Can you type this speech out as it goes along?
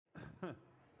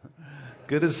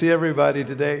Good to see everybody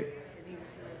today.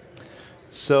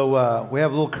 So we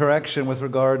have a little correction with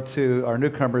regard to our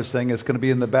newcomers thing. It's going to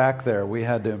be in the back there. We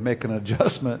had to make an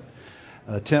adjustment.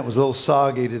 The tent was a little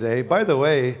soggy today. By the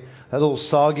way, that little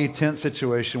soggy tent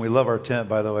situation, we love our tent,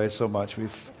 by the way, so much.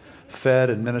 We've fed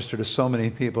and ministered to so many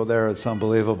people there. It's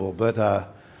unbelievable.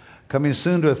 But coming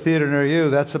soon to a theater near you,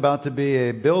 that's about to be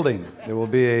a building. There will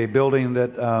be a building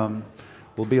that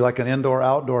will be like an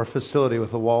indoor-outdoor facility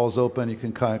with the walls open. You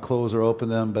can kind of close or open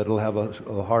them, but it'll have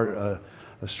a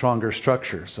stronger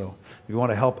structure. So if you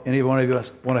want to help, any one of you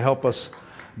want to help us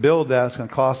build that, it's going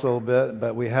to cost a little bit,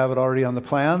 but we have it already on the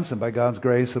plans, and by God's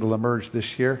grace, it'll emerge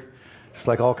this year. Just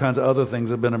like all kinds of other things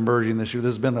have been emerging this year.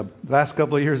 The last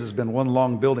couple of years has been one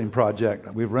long building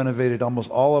project. We've renovated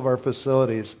almost all of our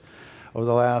facilities over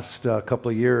the last couple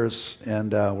of years,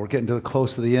 and we're getting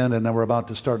close to the end, and then we're about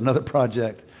to start another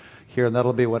project here, and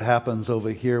that'll be what happens over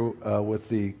here with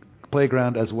the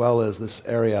playground as well as this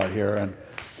area out here, and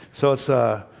so it's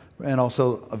and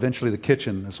also eventually the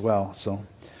kitchen as well. So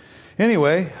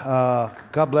anyway,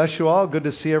 God bless you all. Good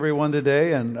to see everyone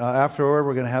today, and afterward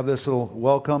we're going to have this little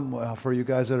welcome for you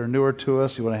guys that are newer to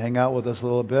us. You want to hang out with us a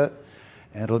little bit,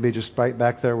 and it'll be just right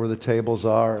back there where the tables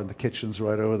are, and the kitchen's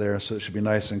right over there, so it should be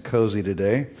nice and cozy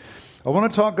today. I want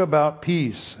to talk about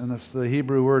peace, and that's the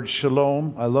Hebrew word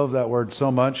shalom. I love that word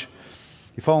so much.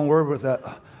 You fall in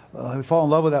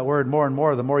love with that word more and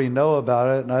more, the more you know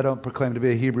about it. And I don't proclaim to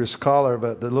be a Hebrew scholar,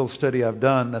 but the little study I've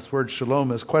done, this word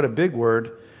shalom is quite a big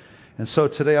word. And so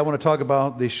today I want to talk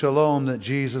about the shalom that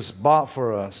Jesus bought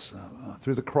for us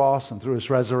through the cross and through his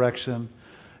resurrection,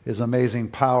 his amazing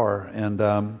power.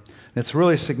 And it's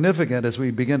really significant as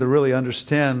we begin to really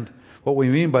understand what we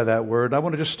mean by that word. I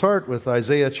want to just start with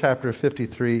Isaiah chapter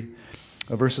 53,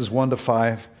 verses 1 to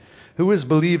 5. Who has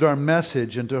believed our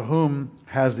message, and to whom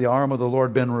has the arm of the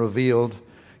Lord been revealed?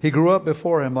 He grew up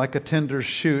before him like a tender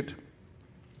shoot,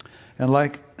 and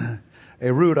like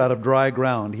a root out of dry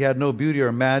ground. He had no beauty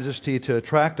or majesty to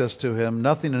attract us to him,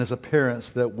 nothing in his appearance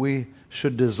that we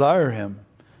should desire him.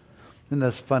 Isn't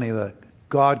that funny that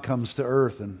God comes to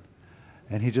earth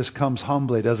and he just comes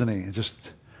humbly, doesn't he? Just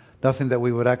nothing that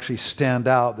we would actually stand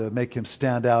out, that would make him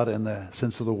stand out in the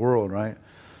sense of the world, right?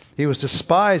 He was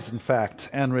despised, in fact,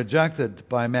 and rejected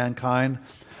by mankind,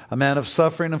 a man of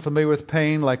suffering and familiar with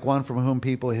pain, like one from whom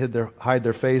people hide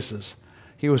their faces.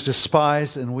 He was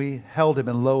despised, and we held him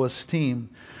in low esteem.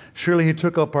 Surely he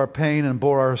took up our pain and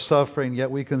bore our suffering, yet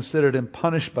we considered him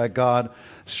punished by God,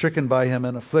 stricken by him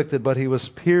and afflicted. But he was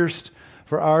pierced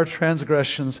for our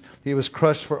transgressions, he was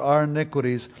crushed for our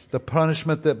iniquities. The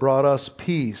punishment that brought us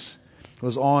peace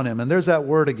was on him. And there's that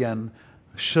word again,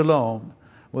 shalom,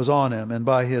 was on him, and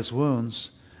by his wounds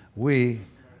we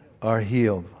are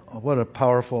healed. What a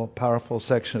powerful, powerful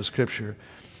section of Scripture.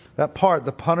 That part,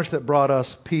 the punishment that brought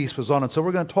us peace, was on him. So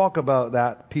we're going to talk about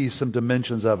that peace, some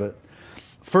dimensions of it.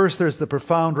 First, there's the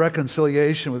profound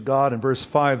reconciliation with God in verse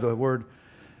 5, the word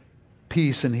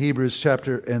peace in Hebrews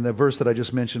chapter, and the verse that I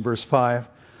just mentioned, verse 5.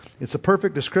 It's a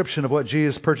perfect description of what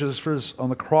Jesus purchased for us on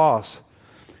the cross.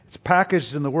 It's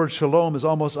packaged in the word shalom as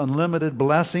almost unlimited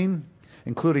blessing,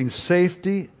 including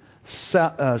safety,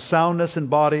 soundness in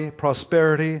body,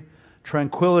 prosperity,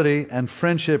 tranquility, and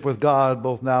friendship with God,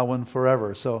 both now and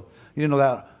forever. So, you know,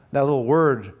 that little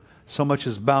word, so much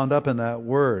is bound up in that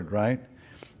word, right?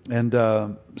 And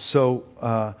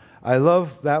so I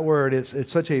love that word.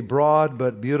 It's such a broad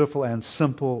but beautiful and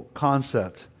simple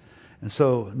concept. And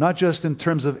so not just in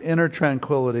terms of inner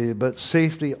tranquility, but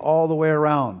safety all the way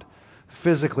around,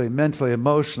 physically, mentally,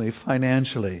 emotionally,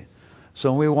 financially.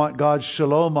 So when we want God's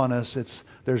shalom on us,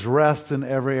 there's rest in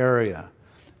every area.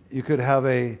 You could have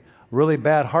a really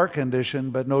bad heart condition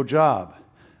but no job.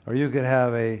 Or you could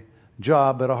have a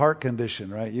job but a heart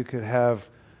condition, right? You could have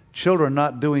children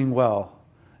not doing well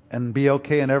and be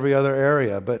okay in every other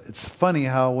area. But it's funny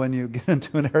how when you get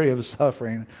into an area of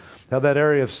suffering, how that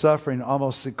area of suffering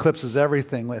almost eclipses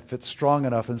everything if it's strong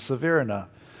enough and severe enough.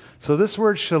 So this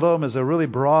word shalom is a really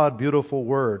broad, beautiful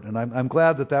word. And I'm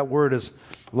glad that word is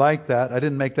like that. I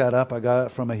didn't make that up. I got it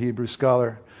from a Hebrew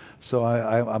scholar. So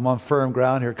I'm on firm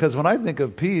ground here. Because when I think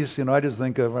of peace, I just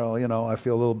think of, I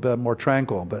feel a little bit more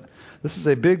tranquil. But this is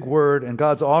a big word, and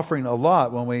God's offering a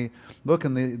lot when we look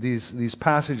in these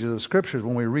passages of Scriptures,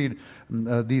 when we read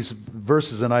these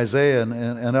verses in Isaiah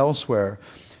and elsewhere.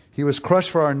 He was crushed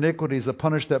for our iniquities. The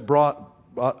punishment that brought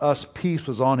us peace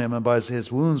was on him, and by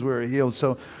his wounds we were healed.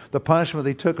 So the punishment that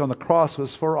he took on the cross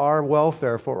was for our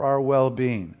welfare, for our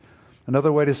well-being.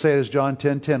 Another way to say it is John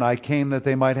 10:10, I came that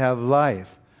they might have life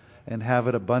and have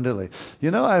it abundantly.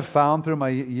 I've found through my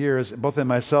years, both in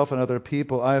myself and other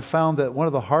people, I've found that one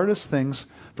of the hardest things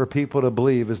for people to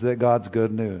believe is that God's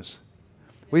good news.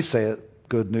 We say it,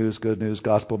 good news,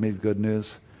 gospel means good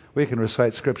news. We can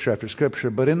recite scripture after scripture,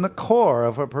 but in the core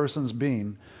of a person's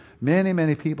being, many,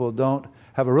 many people don't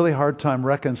have a really hard time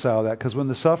reconcile that, because when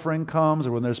the suffering comes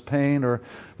or when there's pain, or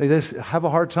they just have a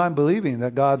hard time believing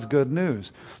that God's good news.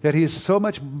 That He's so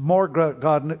much more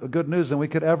good news than we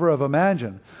could ever have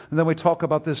imagined. And then we talk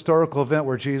about the historical event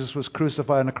where Jesus was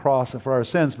crucified on a cross for our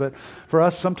sins. But for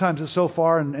us, sometimes it's so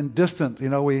far and distant.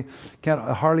 We can't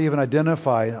hardly even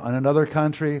identify. On another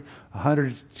country,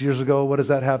 100 years ago, what does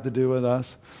that have to do with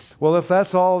us? Well, if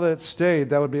that's all that stayed,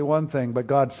 that would be one thing. But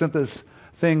God sent this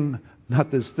thing,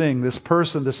 this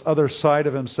person, this other side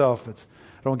of Himself. I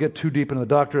don't get too deep into the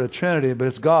doctrine of the Trinity, but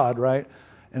it's God, right?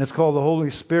 And it's called the Holy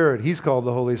Spirit. He's called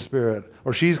the Holy Spirit,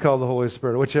 or she's called the Holy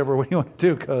Spirit, whichever way you want to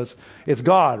do, because it's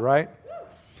God, right?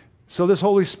 So this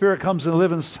Holy Spirit comes and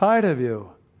lives inside of you.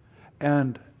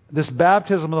 And this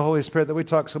baptism of the Holy Spirit that we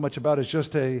talk so much about is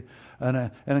just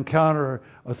an encounter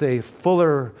with a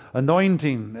fuller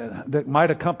anointing that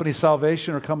might accompany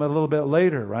salvation or come a little bit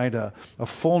later, right? A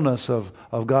fullness of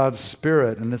God's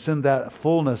Spirit. And it's in that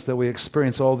fullness that we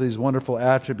experience all these wonderful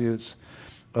attributes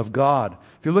of God.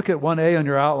 If you look at 1a on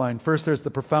your outline, first there's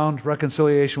the profound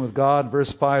reconciliation with God.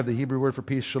 Verse 5, the Hebrew word for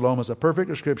peace, shalom, is a perfect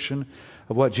description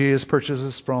of what Jesus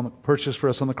purchased for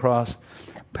us on the cross.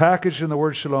 Packaged in the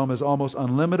word shalom is almost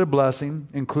unlimited blessing,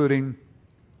 including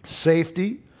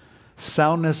safety,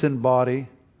 soundness in body,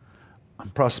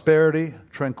 prosperity,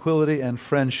 tranquility, and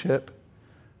friendship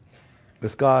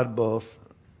with God both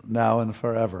now and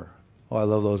forever. Oh, I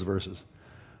love those verses.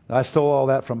 I stole all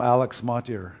that from Alex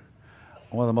Montier,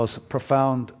 one of the most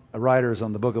profound writers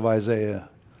on the book of Isaiah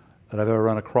that I've ever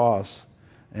run across.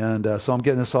 And so I'm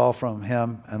getting this all from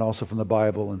him, and also from the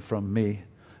Bible, and from me,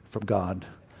 from God,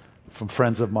 from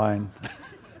friends of mine,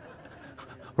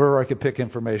 wherever I could pick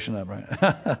information up,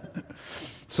 right?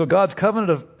 So God's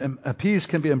covenant of peace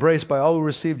can be embraced by all who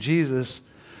receive Jesus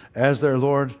as their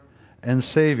Lord and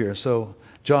Savior. So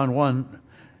John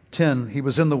 1:10, He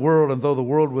was in the world, and though the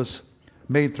world was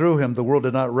made through Him, the world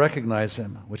did not recognize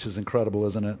Him, which is incredible,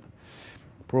 isn't it?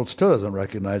 The world still doesn't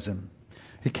recognize Him.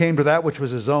 He came to that which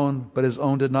was His own, but His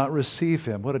own did not receive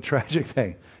Him. What a tragic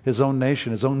thing. His own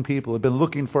nation, His own people had been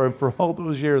looking for Him for all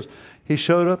those years. He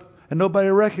showed up and nobody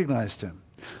recognized Him.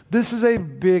 This is a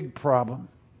big problem.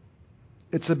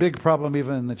 It's a big problem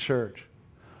even in the church.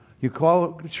 You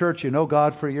call it church, you know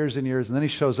God for years and years, and then He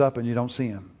shows up and you don't see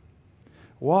Him.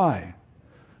 Why?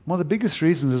 One of the biggest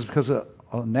reasons is because a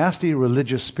nasty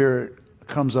religious spirit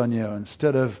comes on you.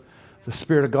 Instead of the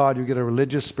Spirit of God, you get a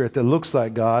religious spirit that looks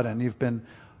like God, and you've been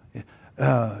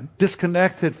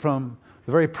disconnected from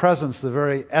the very presence, the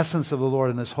very essence of the Lord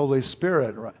and His Holy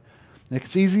Spirit. Right? And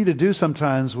it's easy to do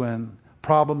sometimes when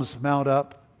problems mount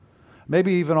up.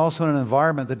 Maybe even also in an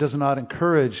environment that does not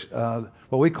encourage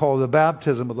what we call the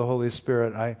baptism of the Holy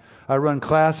Spirit. I run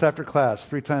class after class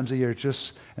 3 times a year,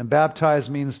 and baptize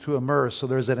means to immerse. So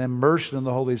there's an immersion in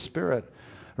the Holy Spirit.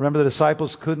 Remember, the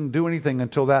disciples couldn't do anything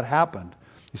until that happened.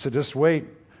 He said, just wait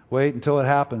until it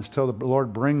happens, till the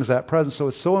Lord brings that presence. So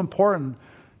it's so important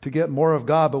to get more of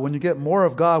God. But when you get more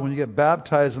of God, when you get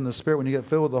baptized in the Spirit, when you get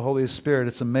filled with the Holy Spirit,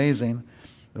 it's amazing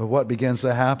what begins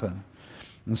to happen.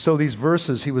 And so these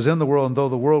verses, He was in the world, and though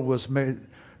the world was made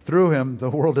through Him, the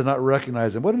world did not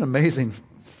recognize Him. What an amazing,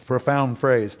 profound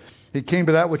phrase. He came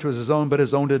to that which was His own, but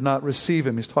His own did not receive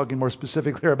Him. He's talking more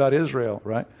specifically about Israel,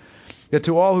 right? Yet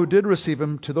to all who did receive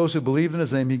Him, to those who believed in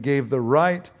His name, He gave the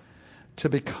right to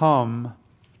become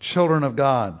children of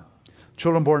God.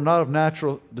 Children born not of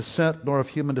natural descent, nor of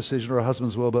human decision or a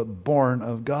husband's will, but born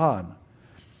of God.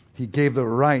 He gave the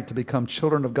right to become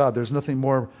children of God. There's nothing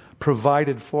more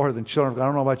provided for than children of God. I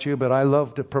don't know about you, but I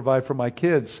love to provide for my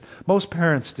kids. Most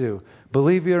parents do,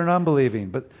 believing or unbelieving.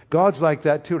 But God's like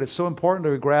that too. And it's so important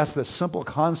to grasp this simple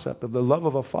concept of the love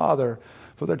of a father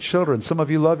for their children. Some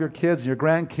of you love your kids and your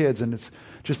grandkids, and it's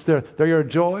just they're your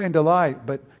joy and delight.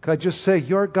 But can I just say,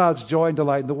 you're God's joy and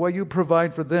delight. And the way you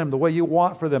provide for them, the way you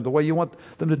want for them, the way you want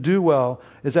them to do well,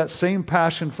 is that same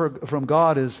passion from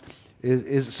God is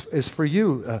for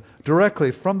you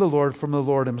directly from the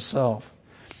Lord Himself.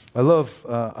 I love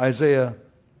Isaiah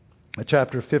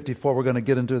chapter 54. We're going to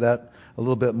get into that a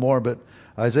little bit more, but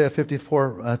Isaiah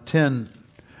 54:10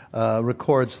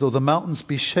 records, though the mountains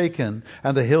be shaken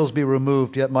and the hills be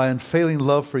removed, yet my unfailing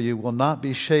love for you will not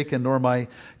be shaken, nor my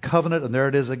covenant, and there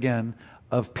it is again,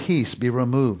 of peace be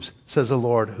removed, says the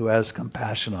Lord who has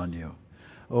compassion on you.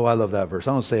 Oh, I love that verse.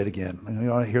 I don't say it again. You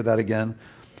want to hear that again?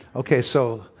 Okay,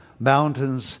 so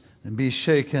mountains and be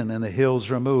shaken and the hills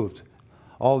removed.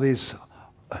 All these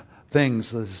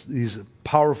things, these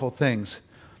powerful things.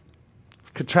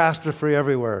 Catastrophe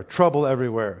everywhere, trouble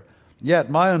everywhere.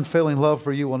 Yet my unfailing love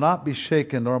for you will not be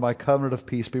shaken, nor my covenant of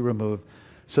peace be removed,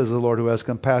 says the Lord who has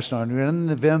compassion on you. And in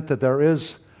the event that there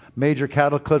is major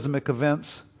cataclysmic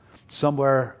events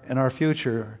somewhere in our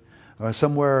future, or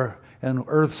somewhere in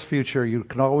Earth's future, you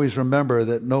can always remember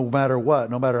that no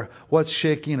matter what's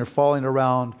shaking or falling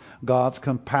around, God's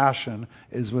compassion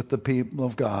is with the people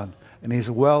of God. And He's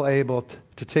well able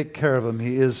to take care of them.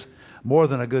 He is more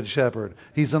than a good shepherd.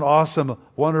 He's an awesome,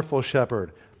 wonderful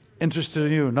shepherd. Interested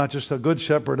in you, not just a good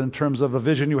shepherd in terms of a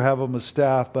vision you have of him as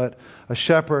staff, but a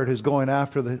shepherd who's going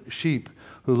after the sheep,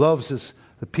 who loves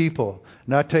the people.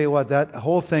 And I tell you what, that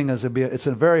whole thing it's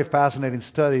a very fascinating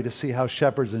study to see how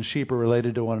shepherds and sheep are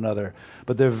related to one another.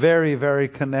 But they're very, very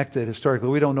connected historically.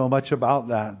 We don't know much about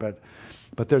that,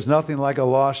 but there's nothing like a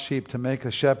lost sheep to make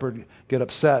a shepherd get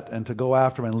upset and to go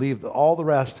after him and leave all the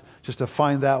rest just to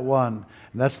find that one.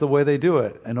 And that's the way they do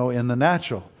it, in the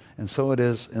natural. And so it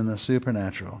is in the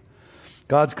supernatural.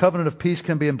 God's covenant of peace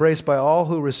can be embraced by all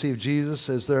who receive Jesus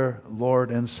as their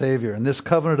Lord and Savior. In this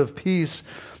covenant of peace,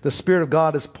 the Spirit of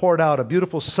God is poured out. A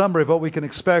beautiful summary of what we can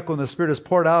expect when the Spirit is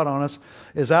poured out on us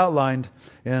is outlined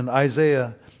in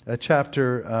Isaiah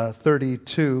chapter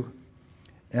 32.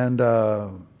 And I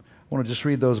want to just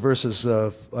read those verses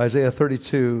of Isaiah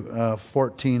 32,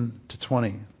 14 to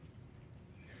 20.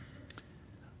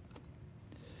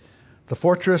 The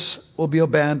fortress will be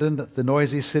abandoned, the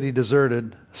noisy city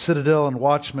deserted. Citadel and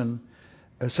watchtower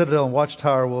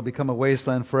will become a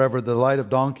wasteland forever, the light of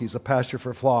donkeys, a pasture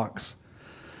for flocks.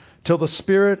 Till the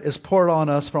Spirit is poured on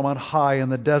us from on high,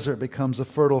 and the desert becomes a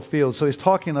fertile field. So he's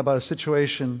talking about a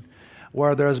situation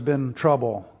where there's been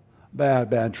trouble,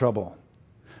 bad trouble.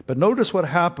 But notice what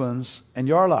happens in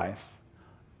your life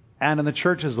and in the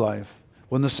church's life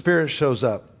when the Spirit shows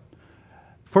up.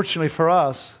 Fortunately for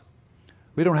us,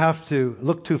 we don't have to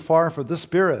look too far for the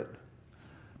Spirit.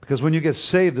 Because when you get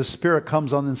saved, the Spirit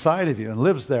comes on the inside of you and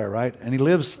lives there, right? And He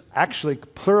lives actually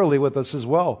plurally with us as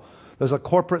well. There's a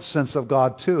corporate sense of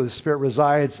God too. The Spirit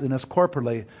resides in us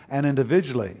corporately and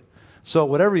individually. So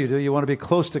whatever you do, you want to be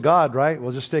close to God, right?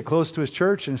 Well, just stay close to His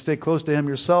church and stay close to Him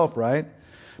yourself, right?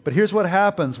 But here's what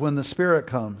happens when the Spirit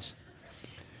comes.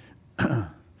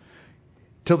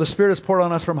 Till the Spirit is poured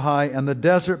on us from high, and the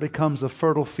desert becomes a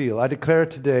fertile field. I declare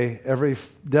today, every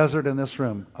desert in this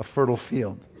room, a fertile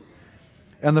field.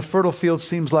 And the fertile field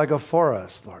seems like a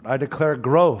forest, Lord. I declare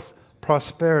growth,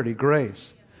 prosperity,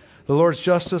 grace. The Lord's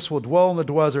justice will dwell in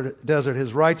the desert.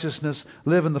 His righteousness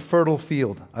live in the fertile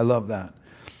field. I love that.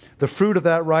 The fruit of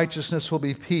that righteousness will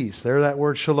be peace. There that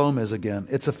word shalom is again.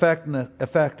 Its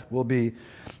effect will be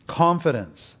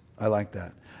confidence. I like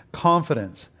that.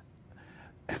 Confidence.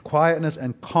 Quietness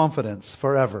and confidence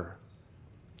forever.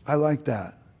 I like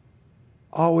that.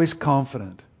 Always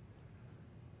confident.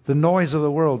 The noise of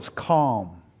the world's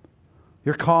calm.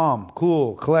 You're calm,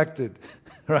 cool, collected,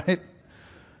 right?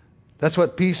 That's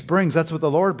what peace brings. That's what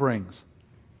the Lord brings.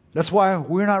 That's why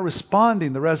we're not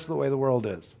responding the rest of the way the world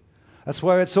is. That's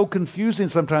why it's so confusing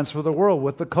sometimes for the world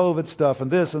with the COVID stuff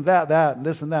and this and that and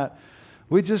this and that.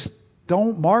 We just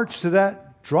don't march to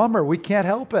that drummer. We can't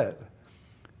help it.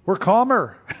 We're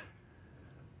calmer.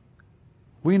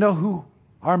 We know who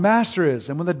our master is.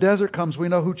 And when the desert comes, we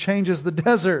know who changes the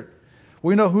desert.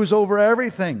 We know who's over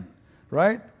everything,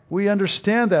 right? We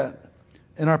understand that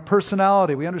in our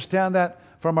personality. We understand that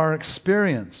from our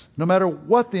experience. No matter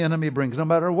what the enemy brings, no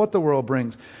matter what the world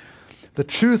brings. The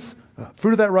truth,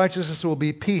 fruit of that righteousness will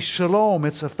be peace. Shalom,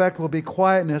 its effect will be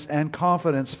quietness and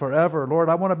confidence forever. Lord,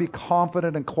 I want to be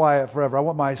confident and quiet forever. I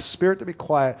want my spirit to be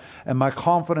quiet and my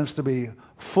confidence to be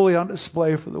fully on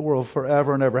display for the world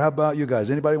forever and ever. How about you guys?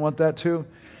 Anybody want that too?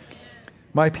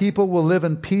 My people will live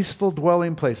in peaceful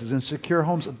dwelling places, in secure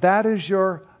homes. That is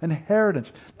your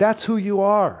inheritance. That's who you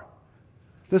are.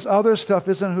 This other stuff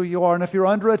isn't who you are. And if you're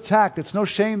under attack, it's no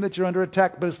shame that you're under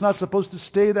attack, but it's not supposed to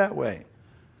stay that way.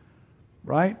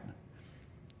 Right?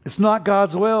 It's not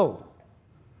God's will.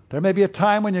 There may be a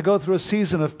time when you go through a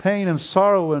season of pain and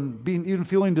sorrow and even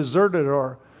feeling deserted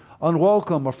or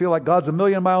unwelcome or feel like God's a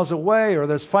million miles away or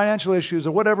there's financial issues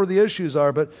or whatever the issues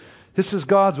are, but this is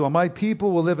God's will. My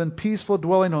people will live in peaceful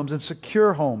dwelling homes and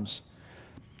secure homes,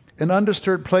 in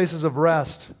undisturbed places of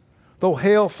rest. Though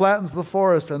hail flattens the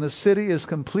forest and the city is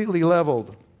completely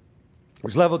leveled.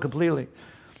 It's leveled completely.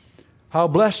 How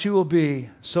blessed you will be,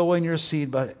 sowing your seed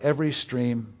by every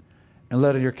stream and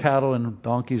letting your cattle and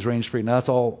donkeys range free. Now that's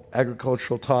all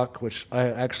agricultural talk, which I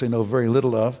actually know very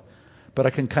little of, but I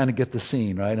can kind of get the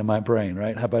scene, right, in my brain,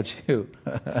 right? How about you?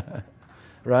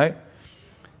 Right?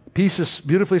 Peace is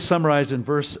beautifully summarized in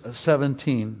verse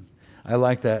 17. I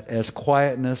like that, as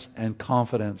quietness and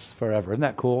confidence forever. Isn't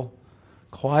that cool?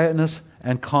 Quietness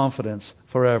and confidence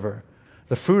forever.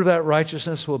 The fruit of that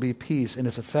righteousness will be peace, and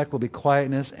its effect will be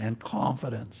quietness and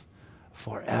confidence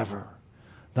forever.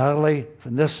 Not only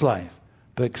from this life,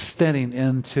 but extending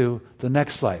into the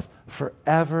next life,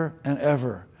 forever and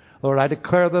ever. Lord, I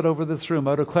declare that over this room.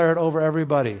 I declare it over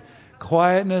everybody.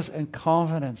 Quietness and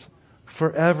confidence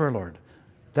forever, Lord.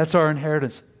 That's our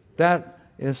inheritance. That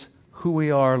is who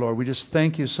we are, Lord. We just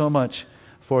thank you so much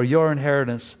for your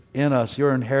inheritance in us,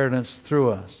 your inheritance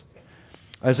through us.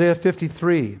 Isaiah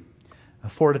 53,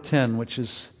 4-10, which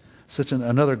is such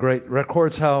another great,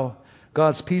 records how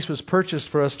God's peace was purchased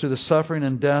for us through the suffering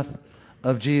and death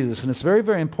of Jesus. And it's very,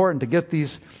 very important to get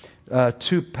these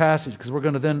two passages, because we're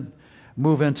going to then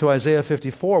move into Isaiah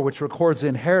 54, which records the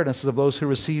inheritance of those who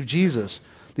receive Jesus.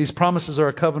 These promises are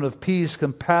a covenant of peace,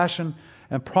 compassion,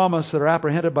 and promise that are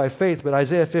apprehended by faith. But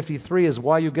Isaiah 53 is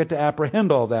why you get to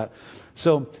apprehend all that.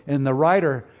 So in the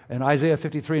writer in Isaiah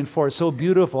 53 and 4, it's so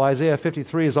beautiful. Isaiah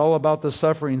 53 is all about the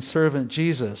suffering servant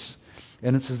Jesus.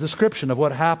 And it's a description of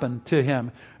what happened to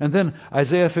him. And then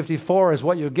Isaiah 54 is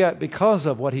what you get because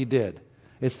of what he did.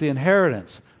 It's the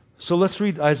inheritance. So let's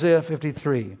read Isaiah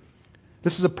 53.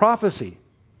 This is a prophecy.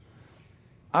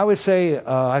 I would say,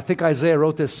 I think Isaiah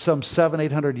wrote this some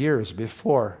 700-800 years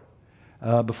before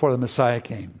the Messiah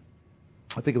came.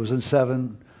 I think it was in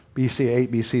 7 BC,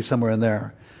 8 BC, somewhere in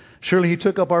there. Surely he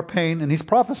took up our pain, and he's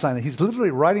prophesying. He's literally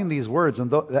writing these words in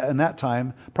that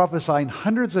time, prophesying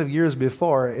hundreds of years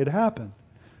before it happened.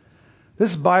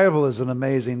 This Bible is an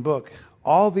amazing book.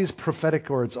 All these prophetic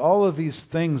words, all of these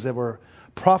things that were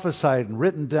prophesied and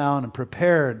written down and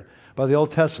prepared by the Old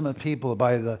Testament people,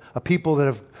 by the people that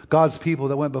have God's people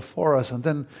that went before us, and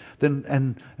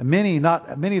then many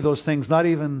of those things not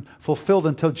even fulfilled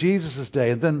until Jesus'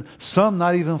 day, and then some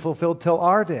not even fulfilled till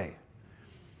our day.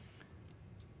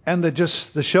 And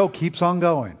the show keeps on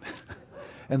going.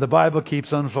 And the Bible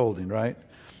keeps unfolding, right?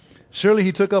 Surely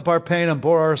he took up our pain and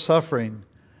bore our suffering.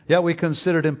 Yet we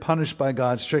considered him punished by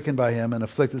God, stricken by him, and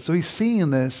afflicted. So he's seeing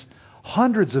this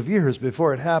hundreds of years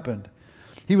before it happened.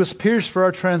 He was pierced for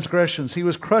our transgressions. He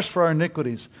was crushed for our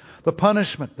iniquities. The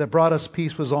punishment that brought us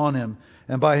peace was on him,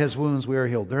 and by his wounds we are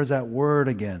healed. There's that word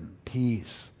again,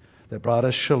 peace, that brought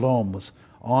us shalom was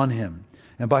on him.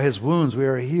 And by his wounds we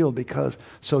are healed, because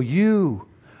so you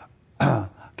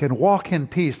can walk in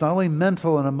peace, not only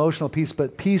mental and emotional peace,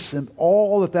 but peace in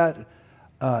all that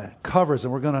covers.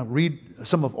 And we're going to read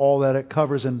some of all that it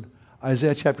covers in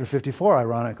Isaiah chapter 54,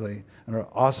 ironically, and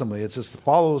awesomely. It just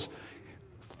follows.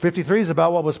 53 is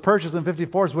about what was purchased, and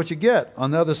 54 is what you get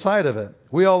on the other side of it.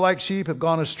 We all like sheep have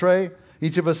gone astray.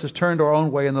 Each of us has turned our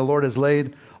own way, and the Lord has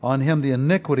laid on him the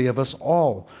iniquity of us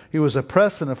all. He was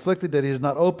oppressed and afflicted that he did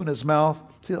not open his mouth.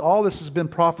 See, all this has been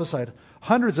prophesied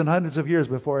hundreds and hundreds of years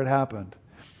before it happened.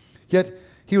 Yet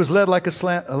he was led like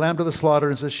a lamb to the slaughter,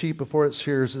 and as a sheep before its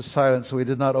shearers is silent, so he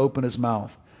did not open his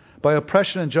mouth. By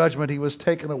oppression and judgment he was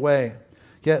taken away.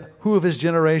 Yet who of his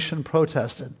generation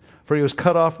protested? For he was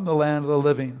cut off from the land of the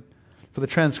living. For the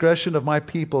transgression of my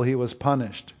people he was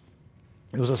punished.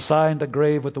 He was assigned a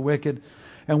grave with the wicked,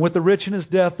 and with the rich in his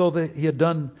death, though he had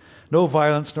done no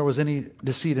violence, nor was any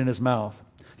deceit in his mouth.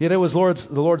 Yet it was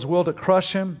the Lord's will to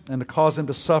crush him and to cause him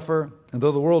to suffer. And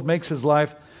though the world makes his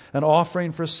life an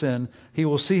offering for sin, he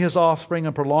will see his offspring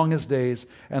and prolong his days,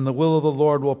 and the will of the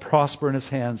Lord will prosper in his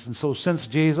hands. And so since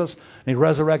Jesus, and he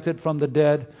resurrected from the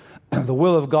dead, the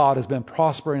will of God has been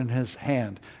prospering in his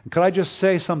hand. And could I just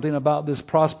say something about this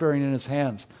prospering in his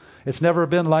hands? It's never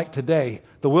been like today.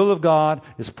 The will of God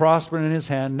is prospering in his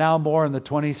hand now more in the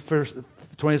 20th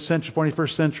century,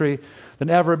 21st century than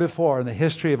ever before in the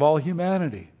history of all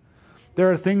humanity.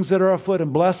 There are things that are afoot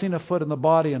and blessing afoot in the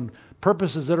body, and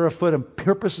purposes that are afoot and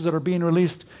purposes that are being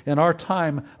released in our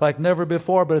time like never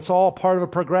before. But it's all part of a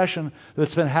progression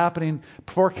that's been happening,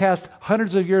 forecast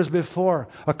hundreds of years before,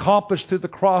 accomplished through the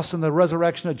cross and the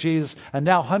resurrection of Jesus, and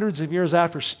now hundreds of years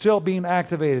after, still being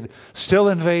activated, still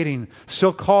invading,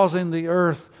 still causing the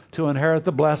earth to inherit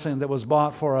the blessing that was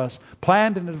bought for us,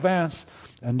 planned in advance,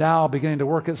 and now beginning to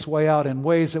work its way out in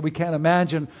ways that we can't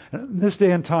imagine in this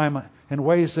day and time, in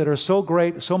ways that are so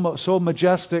great, so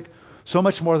majestic, so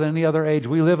much more than any other age.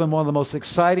 We live in one of the most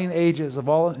exciting ages of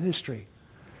all history.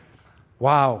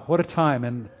 Wow, what a time.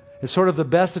 And it's sort of the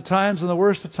best of times and the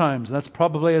worst of times. And that's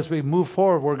probably, as we move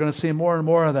forward, we're going to see more and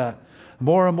more of that.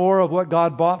 More and more of what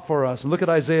God bought for us. And look at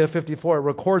Isaiah 54. It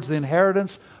records the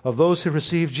inheritance of those who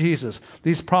receive Jesus.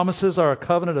 These promises are a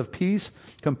covenant of peace,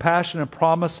 compassion, and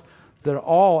promise that are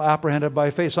all apprehended by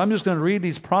faith. So I'm just going to read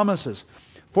these promises,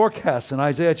 forecasts in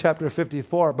Isaiah chapter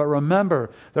 54. But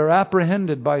remember, they're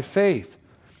apprehended by faith.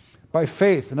 By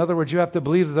faith. In other words, you have to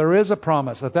believe that there is a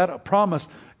promise, that promise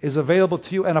is available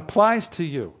to you and applies to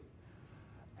you,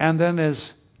 and then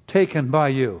is taken by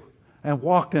you and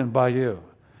walked in by you.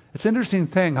 It's an interesting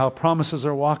thing how promises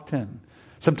are walked in.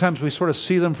 Sometimes we sort of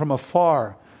see them from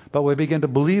afar, but we begin to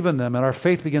believe in them, and our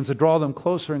faith begins to draw them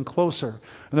closer and closer.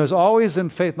 And there's always in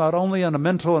faith not only a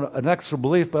mental, an extra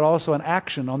belief, but also an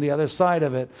action on the other side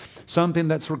of it, something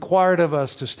that's required of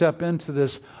us to step into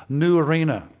this new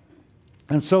arena.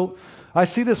 And so I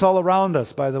see this all around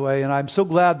us, by the way, and I'm so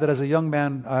glad that as a young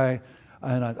man,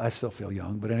 I still feel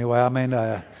young, but anyway, I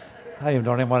don't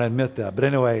even want to admit that. But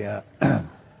anyway,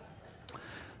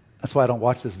 that's why I don't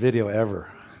watch this video ever.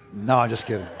 No, I'm just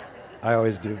kidding. I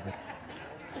always do.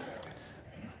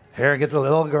 Hair gets a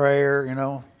little grayer, you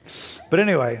know. But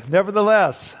anyway,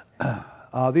 nevertheless,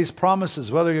 these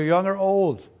promises, whether you're young or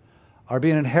old, are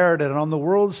being inherited and on the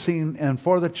world scene and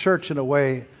for the church in a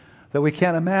way that we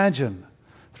can't imagine.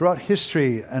 Throughout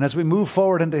history, and as we move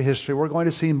forward into history, we're going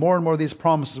to see more and more of these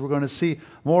promises. We're going to see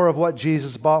more of what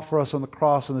Jesus bought for us on the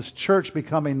cross, and this church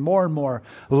becoming more and more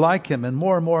like Him and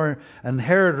more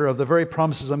inheritor of the very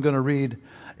promises I'm going to read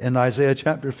in Isaiah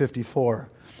chapter 54.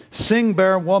 Sing,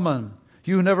 barren woman,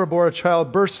 you who never bore a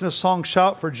child, burst in a song,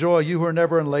 shout for joy, you who are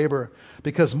never in labor,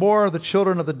 because more are the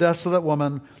children of the desolate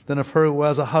woman than of her who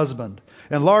has a husband.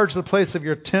 Enlarge the place of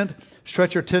your tent,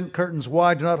 stretch your tent curtains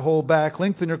wide, do not hold back,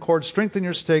 lengthen your cords, strengthen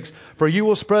your stakes, for you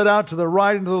will spread out to the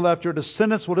right and to the left. Your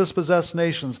descendants will dispossess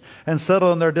nations and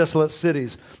settle in their desolate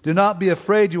cities. Do not be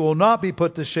afraid, you will not be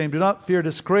put to shame. Do not fear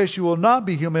disgrace, you will not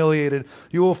be humiliated.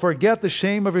 You will forget the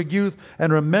shame of your youth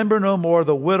and remember no more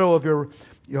the widow of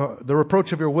the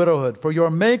reproach of your widowhood. For your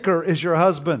Maker is your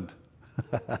husband.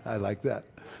 I like that.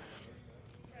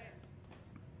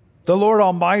 The Lord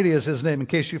Almighty is His name, in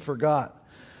case you forgot.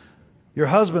 Your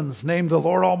husband's named the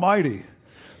Lord Almighty.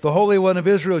 The Holy One of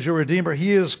Israel is your Redeemer.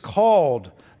 He is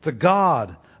called the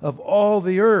God of all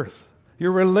the earth.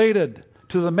 You're related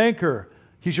to the Maker.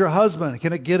 He's your husband.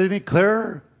 Can it get any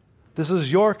clearer? This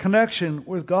is your connection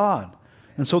with God.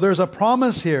 And so there's a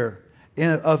promise here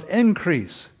of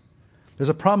increase. There's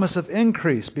a promise of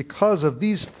increase because of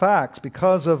these facts,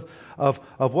 because of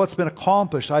what's been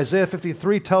accomplished. Isaiah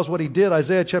 53 tells what He did.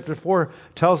 Isaiah chapter 4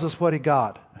 tells us what He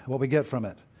got, what we get from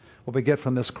it, what we get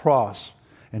from this cross.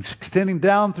 And extending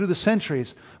down through the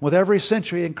centuries, with every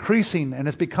century increasing, and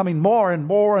it's becoming more and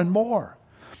more and more.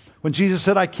 When Jesus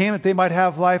said, I came that they might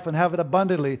have life and have it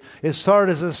abundantly, it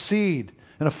started as a seed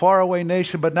in a faraway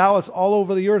nation, but now it's all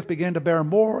over the earth, beginning to bear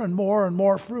more and more and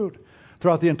more fruit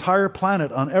throughout the entire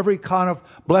planet on every kind of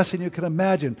blessing you can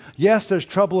imagine. Yes, there's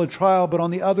trouble and trial, but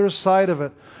on the other side of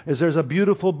it is there's a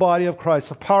beautiful body of Christ,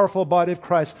 a powerful body of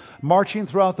Christ marching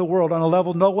throughout the world on a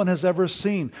level no one has ever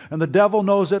seen. And the devil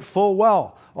knows it full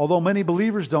well, although many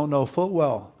believers don't know full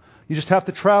well. You just have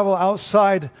to travel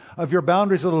outside of your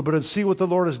boundaries a little bit and see what the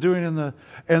Lord is doing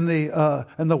in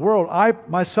the world. I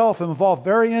myself am involved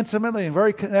very intimately and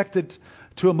very connected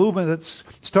to a movement that's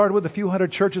started with a few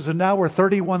hundred churches, and now we're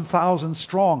 31,000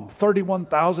 strong,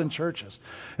 31,000 churches.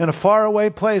 In a faraway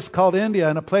place called India,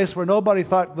 in a place where nobody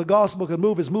thought the gospel could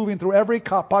move, is moving through every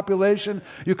population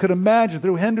you could imagine,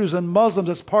 through Hindus and Muslims.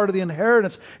 It's part of the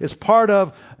inheritance. It's part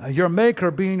of your Maker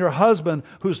being your husband,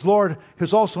 who's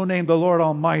also named the Lord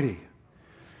Almighty.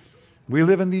 We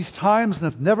live in these times,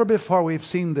 and never before we've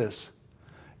seen this.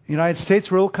 The United States,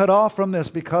 we're a little cut off from this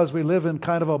because we live in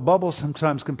kind of a bubble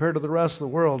sometimes compared to the rest of the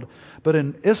world. But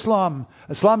in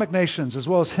Islamic nations, as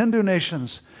well as Hindu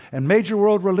nations and major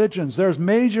world religions, there's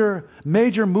major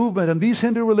movement. And these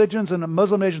Hindu religions and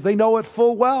Muslim nations, they know it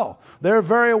full well. They're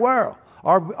very aware.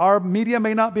 Our media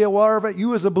may not be aware of it.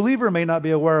 You as a believer may not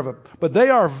be aware of it. But they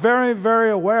are very, very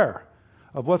aware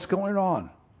of what's going on.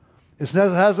 It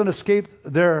hasn't escaped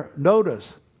their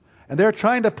notice. And they're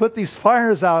trying to put these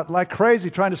fires out like crazy,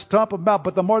 trying to stomp them out.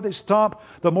 But the more they stomp,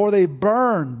 the more they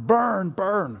burn.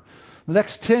 The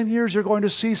next 10 years, you're going to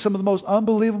see some of the most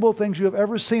unbelievable things you have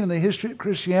ever seen in the history of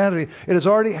Christianity. It has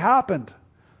already happened.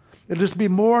 It'll just be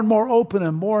more and more open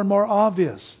and more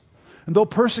obvious. And though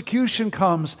persecution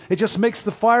comes, it just makes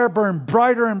the fire burn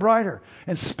brighter and brighter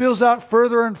and spills out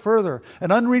further and further.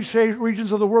 And unreached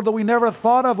regions of the world that we never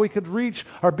thought of we could reach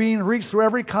are being reached through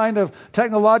every kind of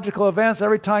technological advance,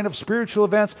 every kind of spiritual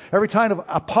advance, every kind of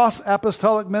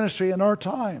apostolic ministry in our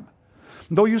time.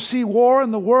 And though you see war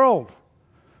in the world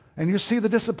and you see the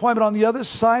disappointment on the other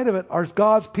side of it are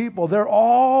God's people. They're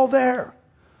all there.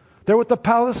 They're with the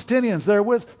Palestinians. They're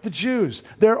with the Jews.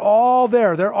 They're all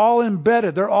there. They're all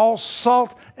embedded. They're all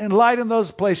salt and light in those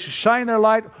places. Shine their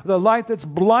light, the light that's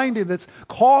blinding, that's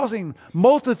causing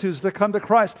multitudes to come to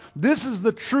Christ. This is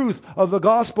the truth of the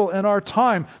gospel in our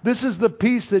time. This is the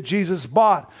peace that Jesus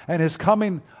bought and is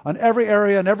coming on every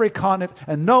area and every continent,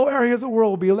 and no area of the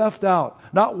world will be left out.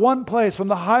 Not one place, from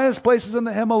the highest places in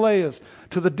the Himalayas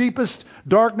to the deepest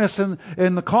darkness in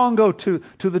the Congo, to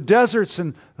the deserts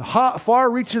and far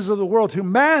reaches of the world, to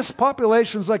mass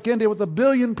populations like India with 1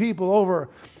 billion people over,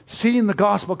 seeing the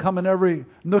gospel come in every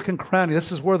nook and cranny.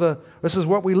 This is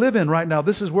what we live in right now.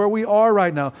 This is where we are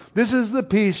right now. This is the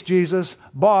peace Jesus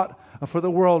bought for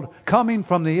the world, coming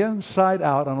from the inside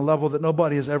out on a level that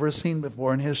nobody has ever seen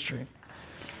before in history.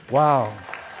 Wow.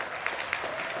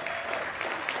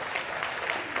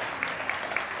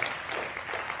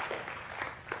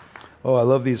 Oh, I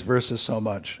love these verses so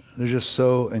much. They're just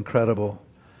so incredible.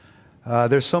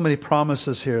 There's so many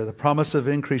promises here. The promise of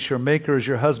increase. Your maker is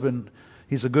your husband.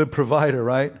 He's a good provider,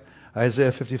 right?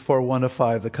 Isaiah 54,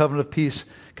 1-5. The covenant of peace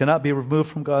cannot be removed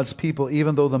from God's people,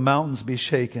 even though the mountains be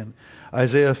shaken.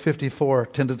 Isaiah 54,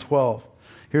 10-12.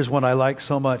 Here's one I like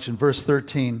so much. In verse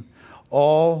 13,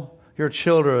 all your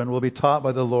children will be taught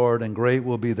by the Lord, and great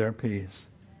will be their peace.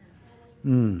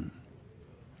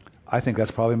 I think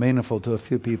that's probably meaningful to a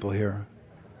few people here.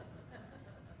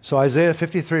 So Isaiah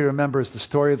 53, remember, is the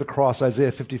story of the cross.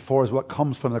 Isaiah 54 is what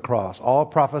comes from the cross. All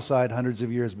prophesied hundreds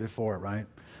of years before, right?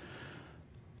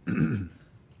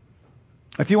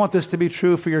 If you want this to be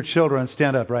true for your children,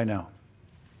 stand up right now.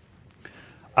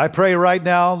 I pray right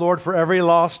now, Lord, for every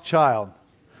lost child.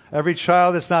 Every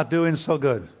child that's not doing so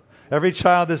good. Every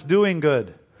child that's doing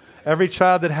good. Every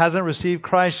child that hasn't received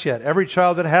Christ yet. Every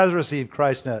child that has received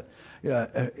Christ yet.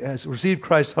 Has received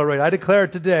Christ already. I declare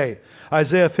today,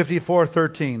 Isaiah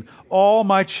 54:13, all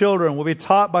my children will be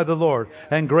taught by the Lord,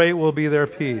 and great will be their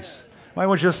peace. Why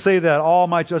don't you just say that?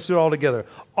 Let's do it all together.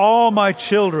 All my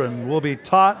children will be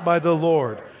taught by the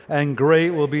Lord, and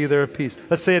great will be their peace.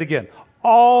 Let's say it again.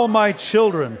 All my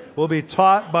children will be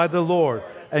taught by the Lord,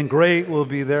 and great will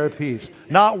be their peace.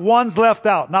 Not one's left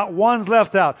out. Not one's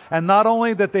left out. And not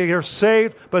only that they are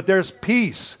saved, but there's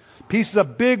peace. Peace is a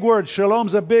big word.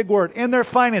 Shalom's a big word. In their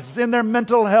finances, in their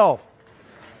mental health,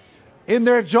 in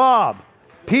their job.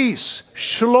 Peace,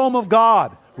 shalom of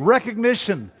God,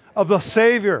 recognition of the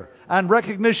Savior, and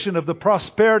recognition of the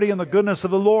prosperity and the goodness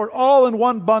of the Lord, all in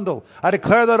one bundle. I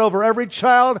declare that over every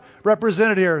child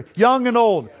represented here, young and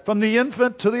old, from the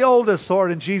infant to the oldest,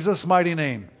 Lord, in Jesus' mighty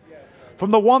name. From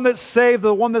the one that's saved to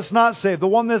the one that's not saved. The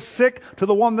one that's sick to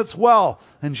the one that's well.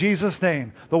 In Jesus'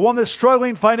 name. The one that's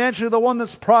struggling financially to the one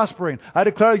that's prospering. I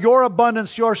declare your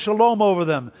abundance, your shalom over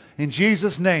them. In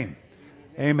Jesus' name.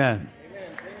 Amen.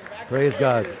 Praise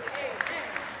God.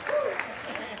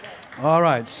 All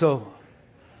right. So,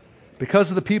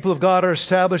 because of the people of God are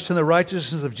established in the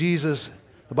righteousness of Jesus,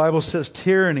 the Bible says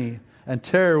tyranny and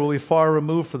terror will be far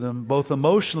removed from them, both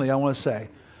emotionally, I want to say,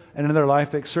 and in their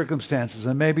life circumstances.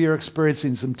 And maybe you're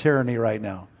experiencing some tyranny right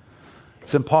now.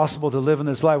 It's impossible to live in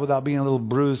this life without being a little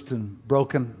bruised and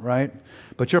broken, right?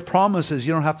 But your promise is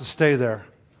you don't have to stay there.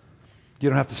 You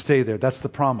don't have to stay there. That's the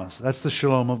promise. That's the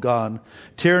shalom of God.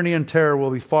 Tyranny and terror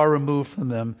will be far removed from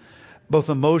them, both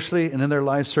emotionally and in their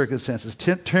life circumstances.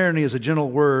 Tyranny is a general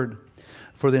word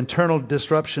for the internal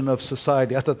disruption of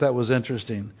society. I thought that was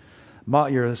interesting.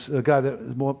 Motyer is a guy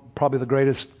that probably the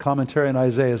greatest commentary on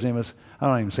Isaiah. His name is, I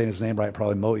don't even say his name right,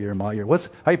 probably Motyer.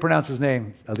 How you pronounce his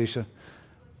name, Alicia?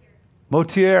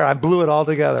 Motyer. I blew it all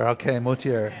together. Okay,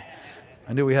 Motyer.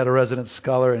 I knew we had a resident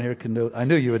scholar in here. I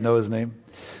knew you would know his name.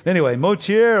 Anyway,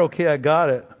 Motyer. Okay, I got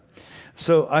it.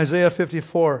 So Isaiah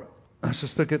 54. I want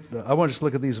to just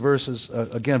look at these verses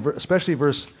again, especially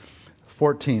verse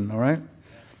 14. All right.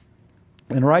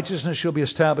 In righteousness shall be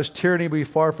established. Tyranny will be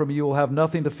far from you. You will have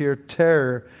nothing to fear.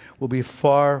 Terror will be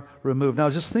far removed. Now, I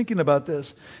was just thinking about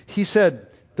this. He said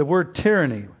the word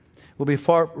tyranny will be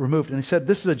far removed. And he said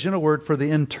this is a general word for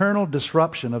the internal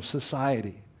disruption of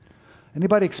society.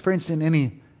 Anybody experiencing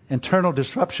any internal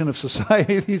disruption of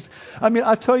society? I mean,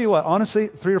 I'll tell you what, honestly,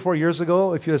 3 or 4 years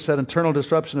ago, if you had said internal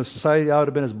disruption of society, I would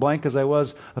have been as blank as I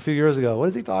was a few years ago. What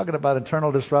is he talking about,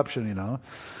 internal disruption,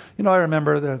 I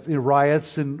remember the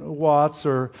riots in Watts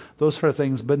or those sort of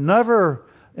things, but never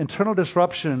internal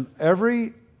disruption.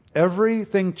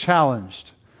 Everything challenged.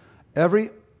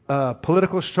 Every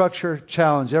political structure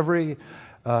challenged. Every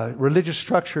religious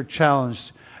structure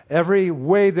challenged. Every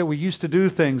way that we used to do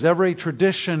things, every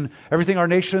tradition, everything our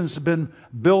nation's been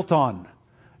built on.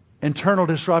 Internal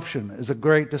disruption is a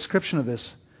great description of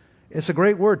this. It's a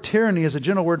great word. Tyranny is a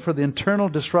general word for the internal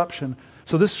disruption.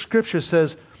 So this scripture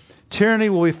says, tyranny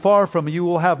will be far from you. You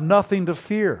will have nothing to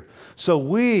fear. So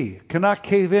we cannot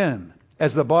cave in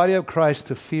as the body of Christ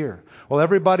to fear. While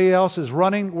everybody else is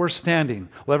running, we're standing.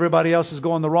 While everybody else is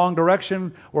going the wrong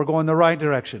direction, we're going the right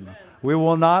direction. We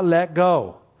will not let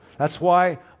go. That's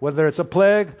why, whether it's a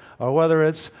plague or whether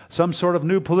it's some sort of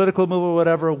new political move or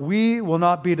whatever, we will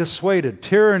not be dissuaded.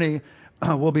 Tyranny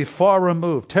will be far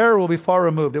removed. Terror will be far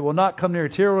removed. It will not come near.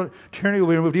 Tyranny will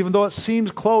be removed. Even though it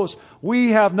seems close,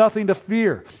 we have nothing to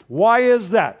fear. Why is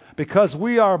that? Because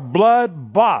we are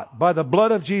blood bought by the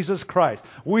blood of Jesus Christ.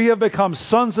 We have become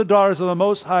sons and daughters of the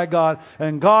Most High God,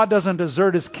 and God doesn't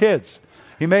desert His kids.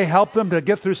 He may help them to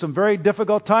get through some very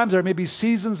difficult times. There may be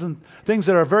seasons and things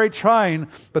that are very trying,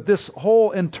 but this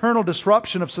whole internal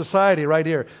disruption of society right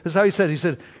here, this is how he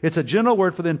said, it's a general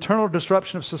word for the internal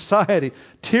disruption of society,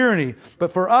 tyranny.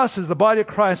 But for us as the body of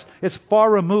Christ, it's far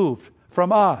removed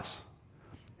from us.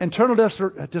 Internal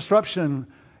disruption,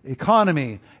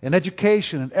 economy and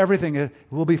education and everything, it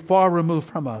will be far removed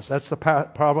from us. That's the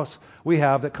promise we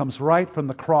have that comes right from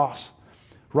the cross,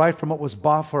 right from what was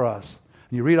bought for us.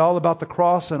 You read all about the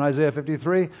cross in Isaiah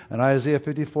 53 and Isaiah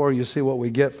 54, you see what we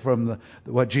get from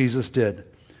what Jesus did.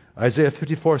 Isaiah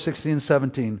 54, 16 and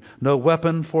 17. No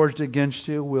weapon forged against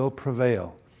you will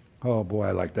prevail. Oh boy,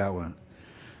 I like that one.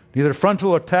 Neither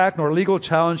frontal attack nor legal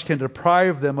challenge can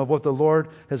deprive them of what the Lord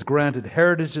has granted.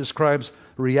 Heritage describes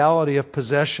reality of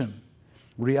possession.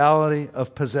 Reality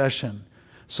of possession.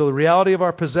 So the reality of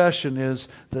our possession is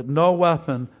that no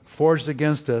weapon forged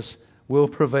against us will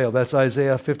prevail. That's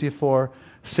Isaiah 54,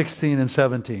 16 and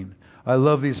 17. I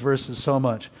love these verses so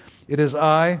much. It is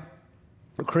I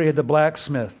who created the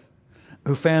blacksmith,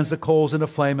 who fans the coals into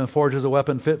flame and forges a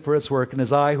weapon fit for its work, and it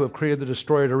is I who have created the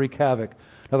destroyer to wreak havoc.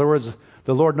 In other words,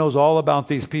 the Lord knows all about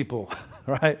these people,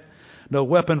 right? No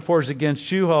weapon forged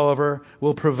against you, however,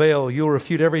 will prevail. You will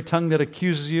refute every tongue that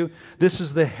accuses you. This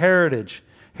is the heritage.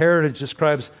 Heritage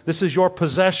describes, this is your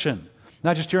possession,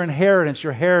 not just your inheritance,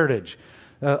 your heritage.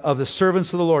 Of the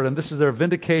servants of the Lord, and this is their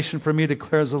vindication for me,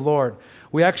 declares the Lord.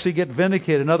 We actually get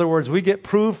vindicated. In other words, we get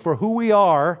proved for who we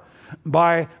are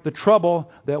by the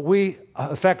trouble that we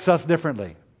affects us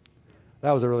differently.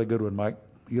 That was a really good one, Mike.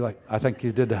 I think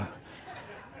you did that.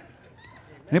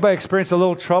 Anybody experience a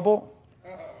little trouble?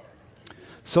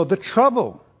 So the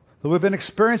trouble that we've been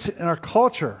experiencing in our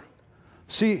culture,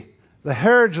 see, the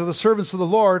heritage of the servants of the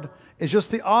Lord is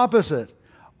just the opposite.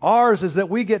 Ours is that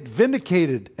we get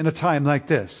vindicated in a time like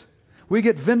this. We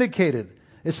get vindicated.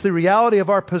 It's the reality of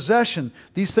our possession.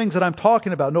 These things that I'm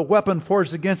talking about, no weapon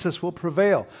forged against us will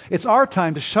prevail. It's our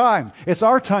time to shine. It's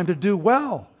our time to do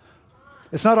well.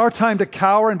 It's not our time to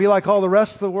cower and be like all the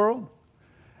rest of the world.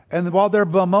 And while they're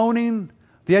bemoaning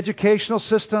the educational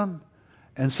system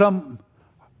and some,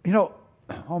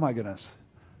 oh my goodness.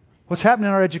 What's happening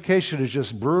in our education is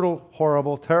just brutal,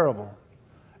 horrible, terrible.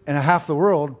 And half the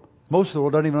world, most of the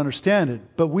world, don't even understand it,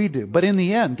 but we do. But in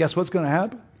the end, guess what's going to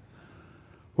happen?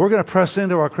 We're going to press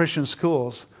into our Christian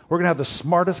schools. We're going to have the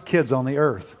smartest kids on the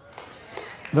earth.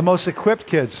 The most equipped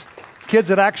kids. Kids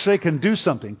that actually can do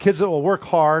something. Kids that will work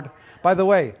hard. By the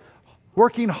way,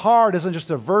 working hard isn't just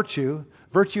a virtue.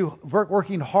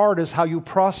 Working hard is how you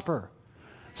prosper.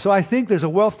 So I think there's a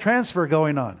wealth transfer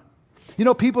going on.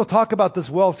 People talk about this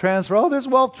wealth transfer. Oh, this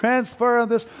wealth transfer,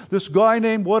 this guy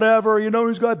named whatever,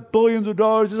 he's got billions of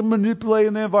dollars, he's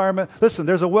manipulating the environment. Listen,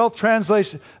 there's a wealth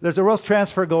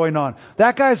transfer going on.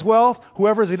 That guy's wealth,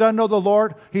 whoever he doesn't know the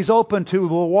Lord, he's open to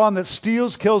the one that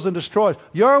steals, kills, and destroys.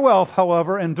 Your wealth,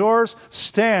 however, endures,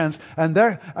 stands,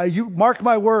 and you mark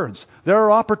my words. There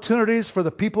are opportunities for the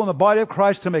people in the body of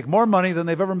Christ to make more money than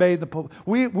they've ever made.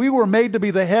 We were made to be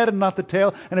the head and not the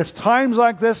tail, and it's times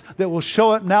like this that will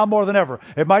show it now more than ever.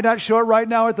 It might not show it right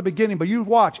now at the beginning, but you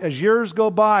watch as years go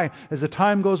by, as the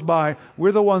time goes by,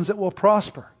 we're the ones that will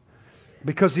prosper.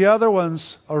 Because the other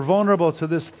ones are vulnerable to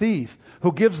this thief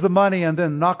who gives the money and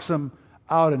then knocks them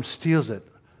out and steals it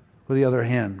with the other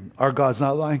hand. Our God's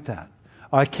not like that.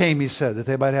 I came, he said, that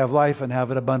they might have life and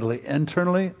have it abundantly,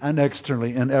 internally and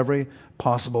externally, in every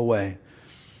possible way.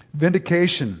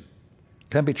 Vindication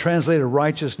can be translated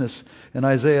righteousness in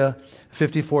Isaiah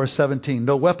 54:17.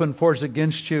 No weapon forged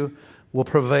against you will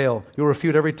prevail. You'll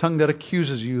refute every tongue that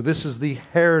accuses you. This is the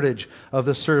heritage of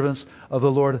the servants of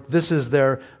the Lord. This is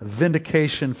their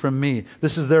vindication from me.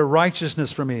 This is their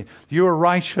righteousness from me. You are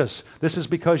righteous. This is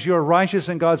because you are righteous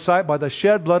in God's sight by the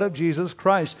shed blood of Jesus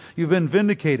Christ. You've been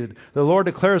vindicated. The Lord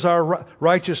declares our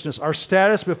righteousness. Our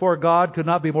status before God could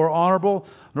not be more honorable,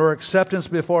 nor acceptance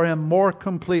before Him more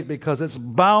complete, because it's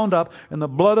bound up in the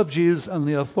blood of Jesus and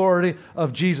the authority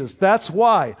of Jesus. That's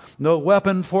why no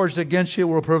weapon forged against you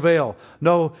will prevail.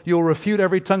 No, you'll refute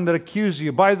every tongue that accuses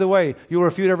you. By the way, you'll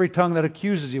refute every tongue that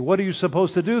accuses you. What are you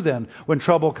supposed to do then when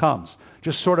trouble comes?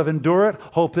 Just sort of endure it,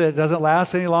 hope that it doesn't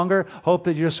last any longer, hope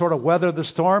that you just sort of weather the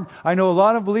storm. I know a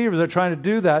lot of believers are trying to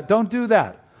do that. Don't do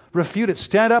that. Refute it.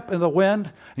 Stand up in the wind.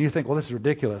 And you think, well, this is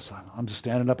ridiculous. I'm just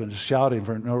standing up and just shouting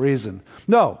for no reason.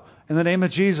 No. In the name of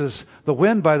Jesus, the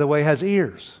wind, by the way, has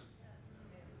ears.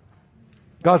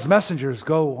 God's messengers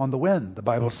go on the wind, the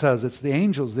Bible says. It's the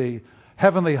angels, the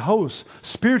heavenly hosts,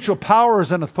 spiritual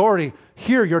powers and authority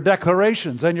hear your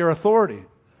declarations and your authority.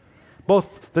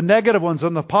 Both the negative ones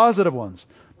and the positive ones.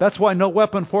 That's why no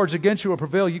weapon forged against you will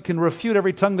prevail. You can refute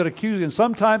every tongue that accuses you. And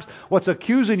sometimes what's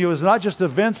accusing you is not just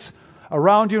events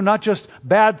around you, not just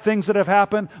bad things that have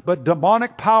happened, but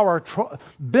demonic power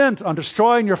bent on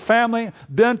destroying your family,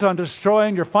 bent on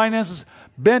destroying your finances,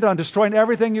 bent on destroying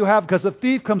everything you have, because the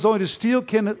thief comes only to steal,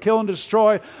 kill, and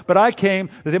destroy. But I came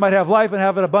that they might have life and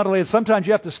have it abundantly. And sometimes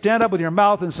you have to stand up with your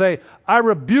mouth and say, I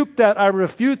rebuke that, I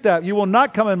refute that. You will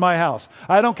not come in my house.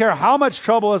 I don't care how much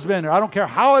trouble has been here. I don't care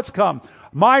how it's come.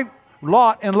 My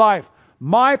lot in life,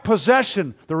 my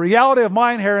possession, the reality of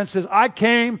my inheritance is I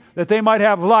came that they might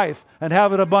have life and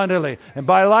have it abundantly. And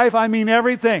by life, I mean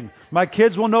everything. My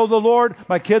kids will know the Lord.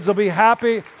 My kids will be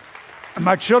happy.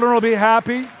 My children will be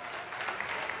happy.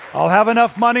 I'll have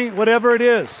enough money, whatever it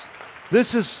is.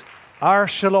 This is our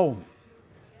shalom.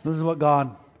 This is what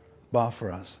God bought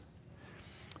for us.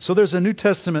 So there's a New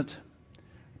Testament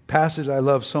passage I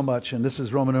love so much, and this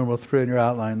is Roman numeral 3 in your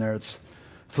outline there. It's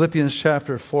Philippians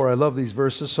chapter 4. I love these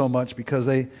verses so much because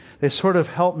they sort of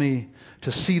help me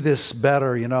to see this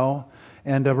better, you know.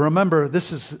 And remember,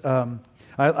 this is...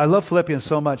 I love Philippians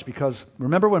so much because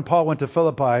remember when Paul went to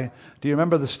Philippi, do you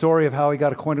remember the story of how he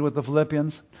got acquainted with the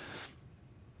Philippians?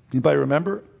 Anybody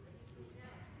remember?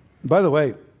 By the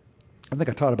way, I think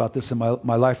I taught about this in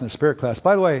my Life in the Spirit class.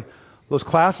 By the way, those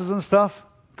classes and stuff,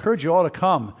 encourage you all to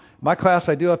come. My class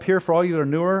I do up here for all you that are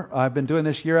newer. I've been doing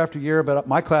this year after year, but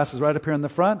my class is right up here in the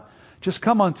front. Just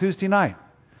come on Tuesday night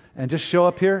and just show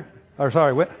up here. Or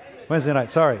sorry, Wednesday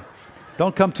night. Sorry.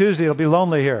 Don't come Tuesday. It'll be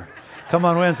lonely here. Come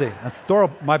on Wednesday. The door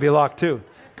might be locked too.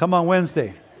 Come on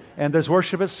Wednesday. And there's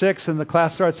worship at 6 and the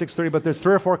class starts at 6:30, but there's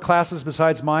 3 or 4 classes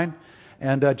besides mine.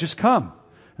 And just come.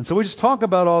 And so we just talk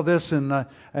about all this and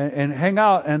hang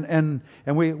out and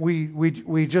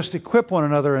we just equip one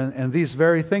another in these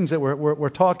very things that we're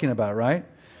talking about, right?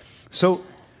 So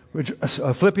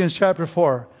Philippians chapter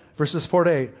 4, verses 4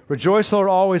 to 8. Rejoice, Lord,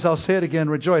 always. I'll say it again,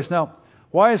 rejoice. Now,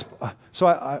 why is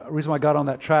the reason why I got on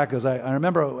that track is I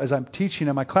remember as I'm teaching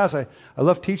in my class, I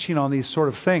love teaching on these sort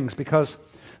of things because,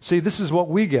 see, this is what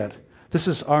we get. This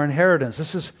is our inheritance.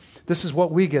 This is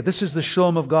what we get. This is the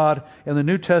shalom of God in the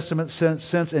New Testament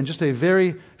sense in just a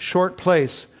very short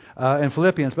place in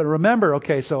Philippians. But remember,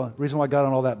 okay, so the reason why I got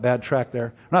on all that bad track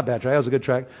there, not bad track, that was a good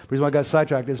track. The reason why I got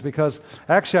sidetracked is because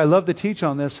actually I love to teach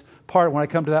on this part when I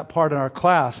come to that part in our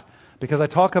class because I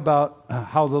talk about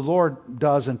how the Lord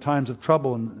does in times of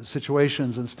trouble and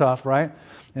situations and stuff, right?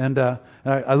 And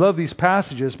I love these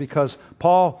passages because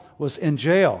Paul was in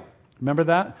jail. Remember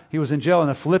that? He was in jail, in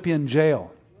a Philippian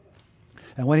jail.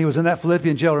 And when he was in that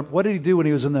Philippian jail, what did he do when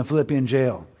he was in the Philippian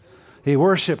jail? He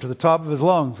worshiped to the top of his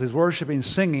lungs. He was worshiping,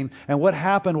 singing. And what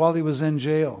happened while he was in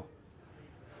jail?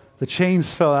 The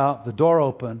chains fell out, the door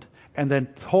opened, and then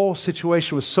the whole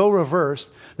situation was so reversed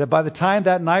that by the time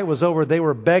that night was over, they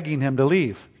were begging him to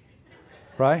leave.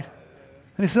 Right?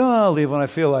 And he said, I'll leave when I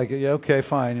feel like it. Yeah, okay,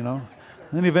 fine, you know.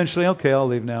 And then eventually, okay, I'll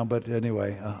leave now, but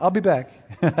anyway, I'll be back.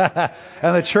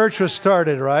 And the church was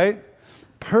started, right?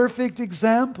 Perfect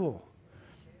example.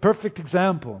 Perfect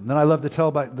example. And then I love to tell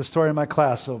about the story in my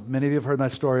class. So many of you have heard my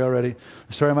story already.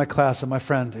 The story of my class and my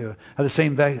friend who had the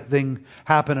same thing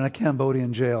happen in a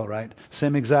Cambodian jail, right?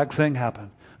 Same exact thing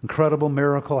happened. Incredible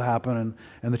miracle happened.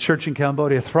 And the church in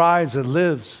Cambodia thrives and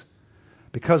lives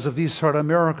because of these sort of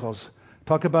miracles.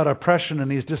 Talk about oppression in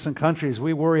these distant countries.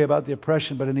 We worry about the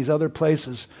oppression, but in these other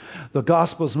places, the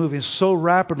gospel is moving so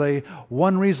rapidly.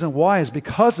 One reason why is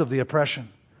because of the oppression.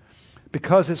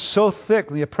 Because it's so thick,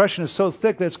 the oppression is so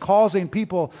thick that it's causing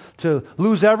people to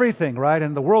lose everything, right?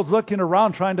 And the world looking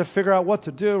around trying to figure out what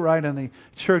to do, right? And the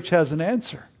church has an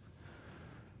answer.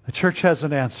 The church has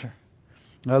an answer.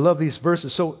 I love these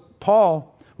verses. So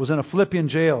Paul was in a Philippian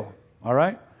jail, all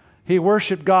right? He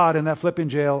worshiped God in that Philippian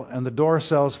jail, and the door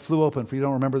cells flew open. If you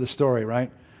don't remember the story,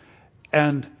 right?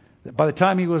 And by the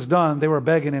time he was done, they were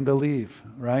begging him to leave,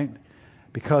 right?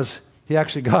 Because he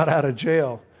actually got out of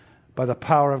jail by the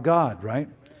power of God, right?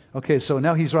 Okay, so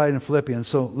now he's writing in Philippians.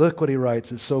 So look what he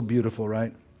writes. It's so beautiful,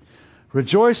 right?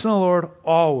 Rejoice in the Lord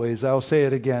always. I'll say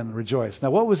it again, rejoice.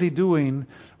 Now, what was he doing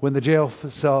when the jail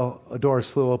cell doors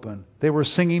flew open? They were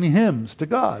singing hymns to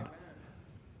God.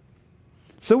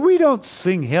 So we don't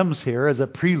sing hymns here as a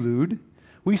prelude.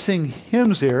 We sing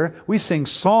hymns here. We sing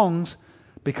songs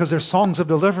because they're songs of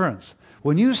deliverance.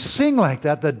 When you sing like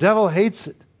that, the devil hates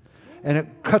it. And it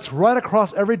cuts right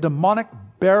across every demonic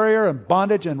barrier and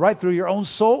bondage and right through your own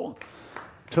soul.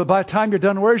 Till by the time you're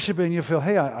done worshiping, you feel,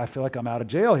 hey, I feel like I'm out of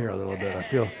jail here a little bit. I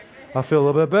feel a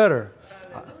little bit better.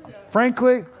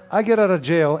 Frankly, I get out of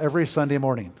jail every Sunday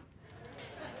morning.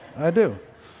 I do.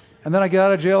 And then I get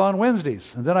out of jail on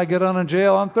Wednesdays. And then I get out of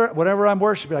jail on whenever I'm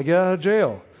worshiping, I get out of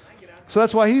jail. So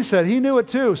that's why he said, he knew it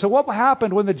too. So what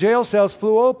happened when the jail cells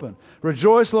flew open?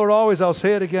 Rejoice, Lord, always. I'll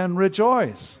say it again,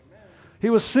 rejoice. He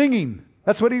was singing.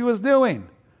 That's what he was doing.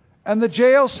 And the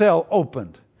jail cell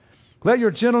opened. Let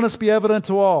your gentleness be evident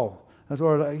to all.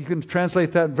 Or you can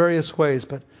translate that in various ways.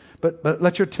 But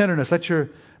let your tenderness, let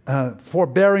your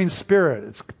forbearing spirit,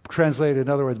 it's translated in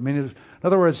other words. Meaning, in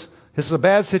other words, this is a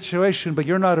bad situation, but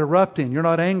you're not erupting. You're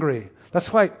not angry.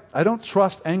 That's why I don't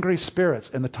trust angry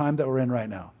spirits in the time that we're in right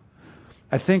now.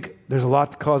 I think there's a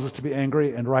lot that causes us to be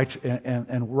angry and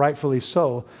rightfully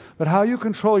so. But how you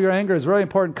control your anger is very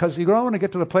important, because you don't want to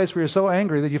get to the place where you're so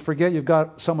angry that you forget you've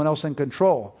got someone else in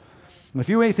control. And if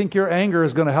you may think your anger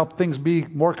is going to help things be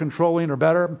more controlling or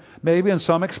better, maybe in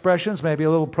some expressions, maybe a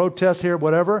little protest here,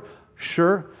 whatever,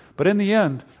 sure. But in the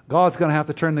end, God's going to have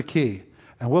to turn the key.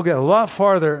 And we'll get a lot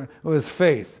farther with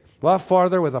faith, a lot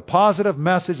farther with a positive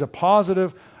message, a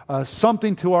positive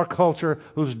something to our culture,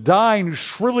 who's dying, who's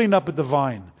shriveling up at the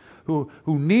vine, who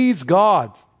needs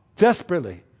God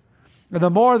desperately. And the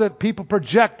more that people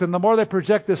project, and the more they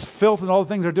project this filth and all the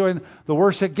things they're doing, the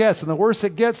worse it gets. And the worse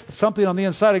it gets, something on the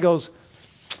inside, it goes,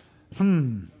 I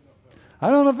don't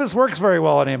know if this works very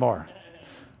well anymore.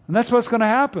 And that's what's going to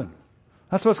happen.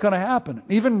 That's what's going to happen.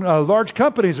 Even large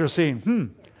companies are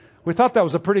seeing, we thought that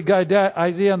was a pretty good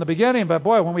idea in the beginning, but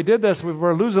boy, when we did this, we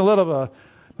were losing a little.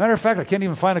 Matter of fact, I can't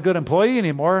even find a good employee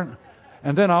anymore.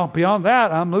 And then beyond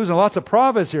that, I'm losing lots of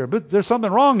profits here. But there's something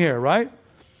wrong here, right?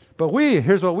 But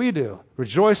here's what we do.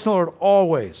 Rejoice in the Lord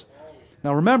always.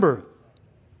 Now remember,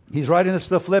 he's writing this to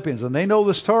the Philippians, and they know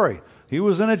the story. He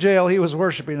was in a jail, he was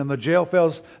worshiping, and the jail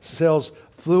cells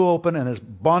flew open, and his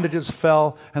bondages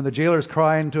fell, and the jailer's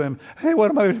crying to him, hey,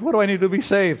 what do I need to be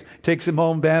saved? Takes him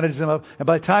home, bandages him up. And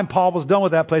by the time Paul was done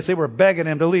with that place, they were begging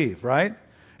him to leave, right?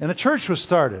 And the church was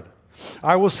started.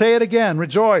 I will say it again,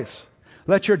 rejoice.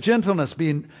 Let your gentleness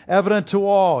be evident to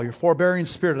all, your forbearing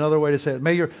spirit, another way to say it.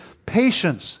 May your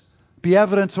patience be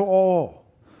evident to all.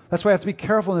 That's why we have to be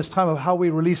careful in this time of how we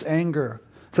release anger.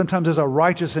 Sometimes there's a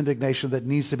righteous indignation that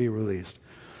needs to be released.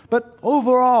 But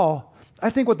overall, I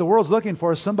think what the world's looking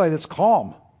for is somebody that's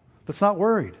calm, that's not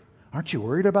worried. Aren't you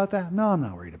worried about that? No, I'm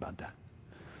not worried about that.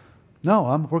 No,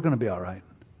 we're going to be all right.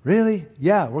 Really?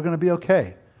 Yeah, we're going to be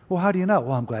okay. Well, how do you know?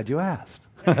 Well, I'm glad you asked.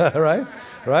 Right?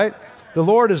 The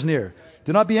Lord is near.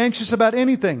 Do not be anxious about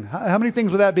anything. How many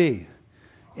things would that be?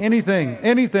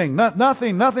 Anything.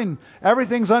 Nothing.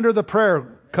 Everything's under the prayer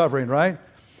covering, right?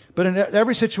 But in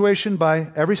every situation, by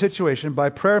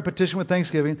prayer and petition with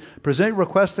thanksgiving, present your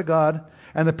requests to God,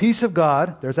 and the peace of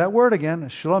God, there's that word again,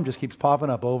 Shalom just keeps popping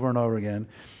up over and over again,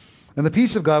 and the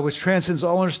peace of God, which transcends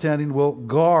all understanding, will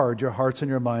guard your hearts and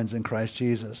your minds in Christ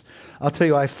Jesus. I'll tell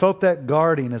you, I felt that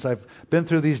guarding as I've been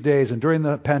through these days, and during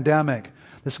the pandemic,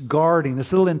 this guarding,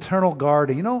 this little internal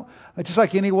guarding. You know, just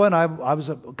like anyone, I was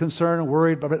concerned and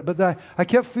worried, but I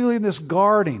kept feeling this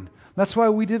guarding. That's why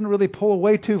we didn't really pull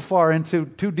away too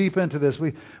deep into this.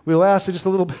 We lasted just a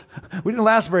little bit. We didn't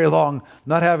last very long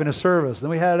not having a service. Then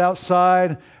we had it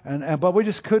outside, but we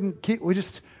just couldn't keep.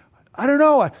 I don't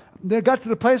know. They got to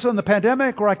the place in the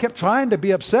pandemic where I kept trying to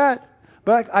be upset,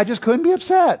 but I just couldn't be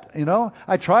upset. You know,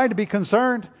 I tried to be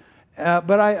concerned,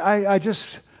 but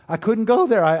I couldn't go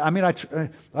there.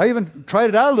 I even tried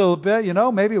it out a little bit. You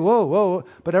know, maybe whoa.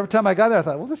 But every time I got there, I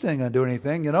thought, well, this ain't gonna do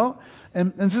anything. You know,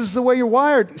 and this is the way you're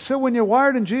wired. So when you're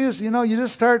wired in Jesus, you know, you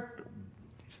just start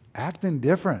acting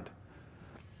different,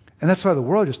 and that's why the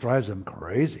world just drives them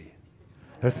crazy.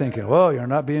 They're thinking, well, you're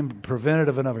not being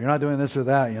preventative enough. You're not doing this or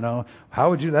that, you know.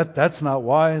 How would you? That's not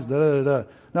wise.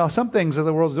 Now, some things that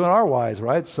the world's doing are wise,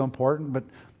 right? It's so important. But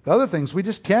the other things, we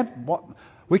just can't.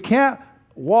 We can't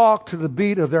walk to the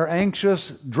beat of their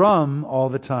anxious drum all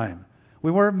the time.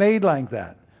 We weren't made like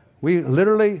that. We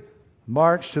literally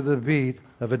march to the beat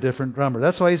of a different drummer.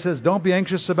 That's why he says, don't be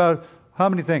anxious about how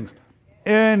many things?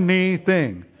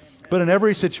 Anything. But in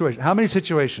every situation. How many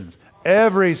situations?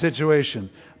 Every situation.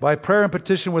 By prayer and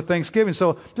petition with thanksgiving.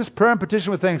 So this prayer and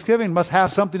petition with thanksgiving must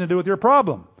have something to do with your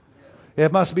problem.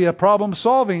 It must be a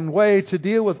problem-solving way to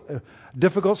deal with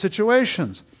difficult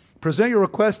situations. Present your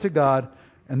request to God.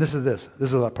 And this is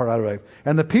the part out of it.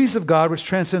 And the peace of God, which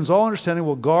transcends all understanding,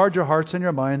 will guard your hearts and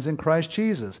your minds in Christ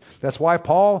Jesus. That's why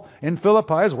Paul in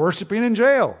Philippi is worshiping in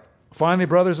jail. Finally,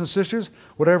 brothers and sisters,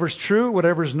 whatever is true,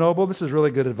 whatever is noble, this is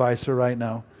really good advice for right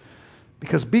now.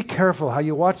 Because be careful how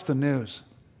you watch the news.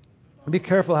 Be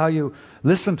careful how you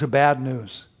listen to bad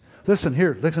news. Listen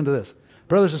to this.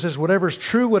 Brothers and sisters, whatever is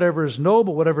true, whatever is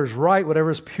noble, whatever is right,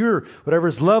 whatever is pure, whatever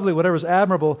is lovely, whatever is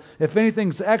admirable, if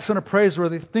anything's excellent or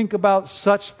praiseworthy, think about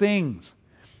such things.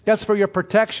 That's for your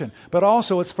protection. But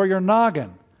also it's for your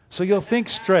noggin. So you'll think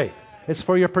straight. It's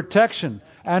for your protection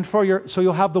and so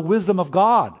you'll have the wisdom of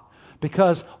God.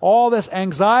 Because all this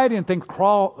anxiety and things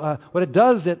what it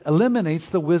does, it eliminates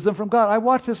the wisdom from God. I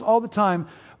watch this all the time,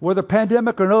 whether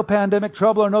pandemic or no pandemic,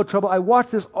 trouble or no trouble. I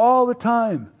watch this all the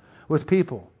time with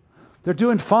people. They're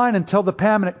doing fine until the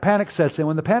panic sets in.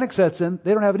 When the panic sets in,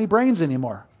 they don't have any brains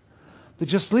anymore. They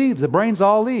just leave. The brains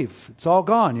all leave. It's all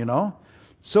gone, you know.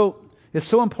 So it's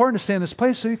so important to stay in this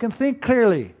place so you can think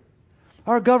clearly.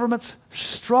 Our government's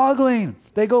struggling.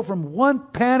 They go from one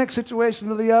panic situation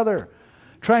to the other,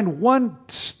 trying one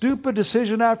stupid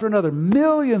decision after another.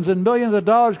 Millions and millions of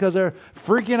dollars because they're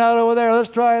freaking out over there. Let's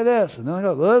try this. And then they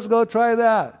go, let's go try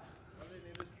that.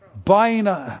 Buying,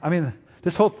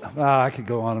 this whole, I could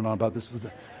go on and on about this.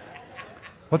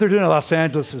 What they're doing in Los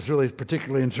Angeles is really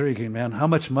particularly intriguing, man. How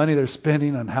much money they're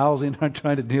spending on housing, on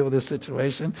trying to deal with this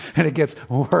situation. And it gets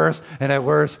worse and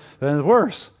worse and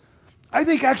worse. I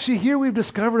think actually here we've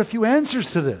discovered a few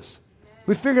answers to this.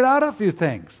 We've figured out a few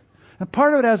things. And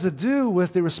part of it has to do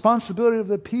with the responsibility of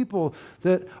the people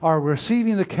that are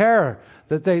receiving the care,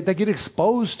 that they get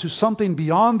exposed to something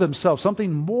beyond themselves,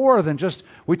 something more than just,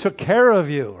 we took care of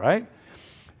you, right?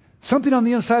 Something on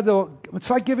the inside, though,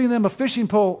 it's like giving them a fishing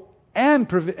pole and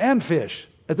fish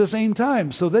at the same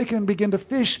time, so they can begin to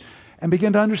fish and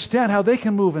begin to understand how they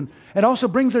can move, and also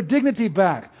brings their dignity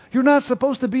back. You're not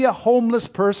supposed to be a homeless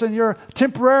person. You're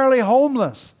temporarily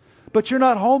homeless. But you're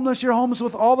not homeless. You're homeless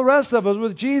with all the rest of us,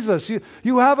 with Jesus.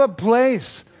 You have a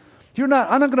place. I'm not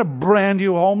going to brand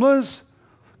you homeless.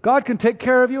 God can take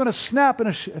care of you in a snap, in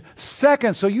a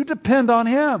second. So you depend on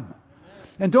Him.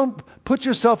 And don't put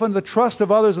yourself in the trust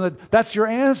of others. And that's your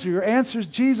answer. Your answer is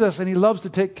Jesus, and He loves to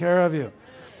take care of you.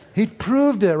 He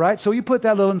proved it, right? So you put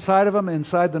that little inside of Him,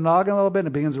 inside the noggin a little bit, and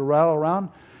it begins to rattle around.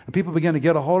 And people begin to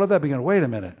get a hold of that, begin to, wait a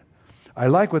minute. I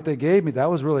like what they gave me.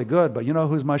 That was really good. But you know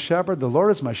who's my shepherd? The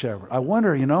Lord is my shepherd. I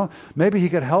wonder, maybe He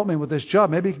could help me with this job.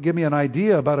 Maybe He could give me an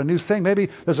idea about a new thing. Maybe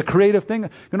there's a creative thing.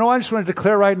 I just want to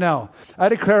declare right now. I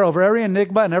declare over every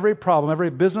enigma and every problem, every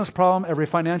business problem, every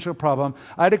financial problem,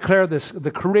 I declare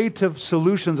the creative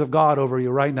solutions of God over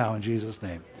you right now in Jesus'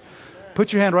 name.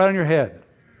 Put your hand right on your head.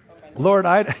 Lord,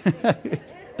 I'm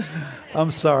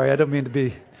sorry. I don't mean to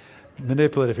be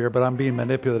manipulative here, but I'm being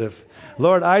manipulative.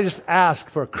 Lord, I just ask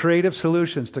for creative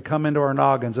solutions to come into our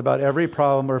noggins about every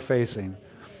problem we're facing.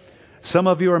 Some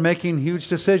of you are making huge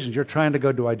decisions. You're trying to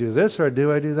go, do I do this or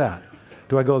do I do that?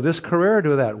 Do I go this career or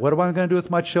do that? What am I going to do with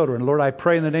my children? Lord, I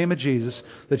pray in the name of Jesus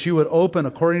that you would open,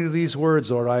 according to these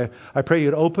words, Lord. I pray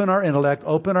you'd open our intellect,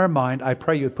 open our mind. I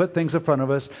pray you'd put things in front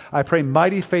of us. I pray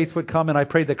mighty faith would come, and I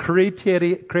pray the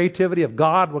creativity of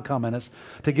God would come in us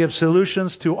to give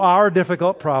solutions to our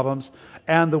difficult problems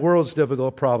and the world's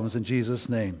difficult problems in Jesus'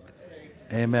 name.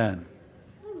 Amen.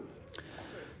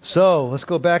 So, let's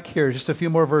go back here. Just a few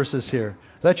more verses here.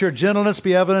 Let your gentleness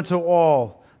be evident to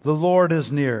all. The Lord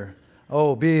is near.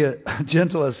 Oh, be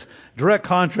gentle as direct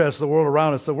contrast to the world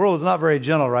around us. The world is not very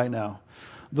gentle right now.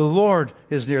 The Lord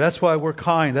is near. That's why we're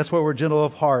kind. That's why we're gentle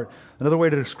of heart. Another way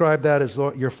to describe that is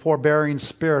your forbearing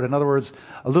spirit. In other words,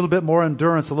 a little bit more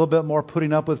endurance, a little bit more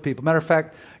putting up with people. Matter of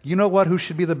fact, you know what? Who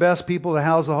should be the best people to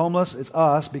house the homeless? It's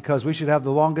us, because we should have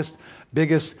the longest,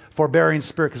 biggest forbearing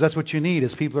spirit, because that's what you need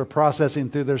as people are processing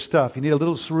through their stuff. You need a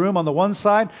little room on the one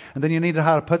side, and then you need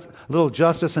how to put a little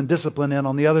justice and discipline in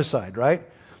on the other side, right?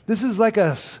 This is like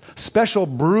a special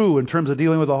brew in terms of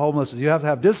dealing with the homeless. You have to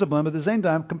have discipline, but at the same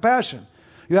time, compassion.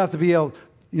 You have to be able,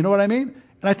 you know what I mean?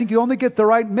 And I think you only get the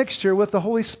right mixture with the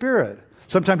Holy Spirit.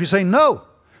 Sometimes you say no,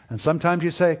 and sometimes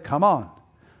you say, come on.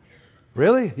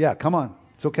 Really? Yeah, come on.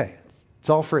 It's okay. It's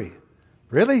all free.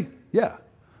 Really? Yeah.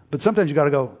 But sometimes you got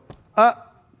to go,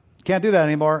 can't do that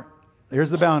anymore.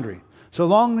 Here's the boundary.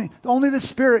 So only the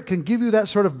Spirit can give you that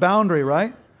sort of boundary,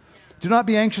 right? Do not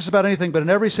be anxious about anything, but in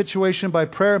every situation, by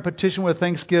prayer and petition with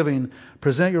thanksgiving,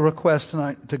 present your requests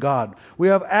tonight to God. We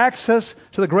have access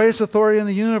to the greatest authority in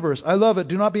the universe. I love it.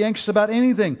 Do not be anxious about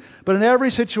anything, but in every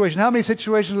situation. How many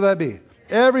situations would that be?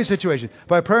 Every situation.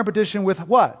 By prayer and petition with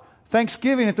what?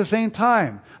 Thanksgiving at the same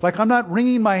time. Like I'm not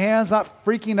wringing my hands, not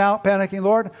freaking out, panicking.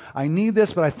 Lord, I need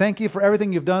this, but I thank you for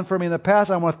everything you've done for me in the past.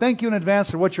 I want to thank you in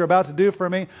advance for what you're about to do for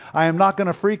me. I am not going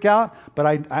to freak out, but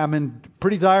I'm in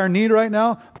pretty dire need right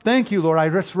now. Thank you, Lord. I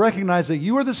just recognize that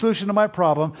you are the solution to my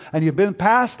problem, and you've done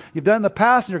in the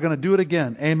past, and you're going to do it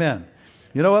again. Amen.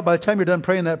 You know what? By the time you're done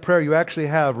praying that prayer, you actually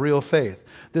have real faith.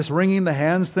 This wringing the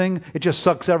hands thing, it just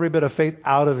sucks every bit of faith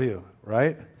out of you,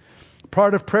 right?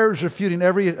 Part of prayer is refuting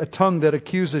every tongue that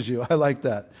accuses you. I like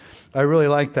that. I really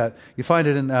like that. You find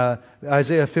it in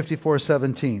Isaiah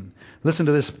 54:17. Listen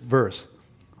to this verse.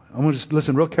 I'm going to just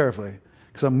listen real carefully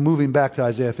because I'm moving back to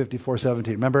Isaiah 54:17.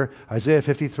 Remember Isaiah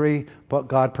 53, what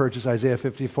God purchased. Isaiah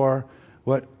 54,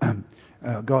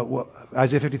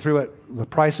 Isaiah 53, what the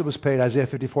price that was paid. Isaiah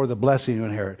 54, the blessing you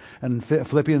inherit. And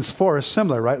Philippians 4 is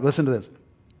similar, right? Listen to this.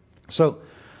 So,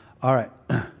 all right.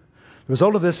 The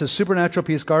result of this is supernatural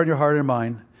peace. Guard your heart and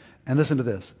mind. And listen to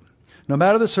this. No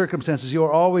matter the circumstances, you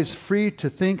are always free to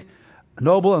think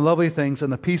noble and lovely things,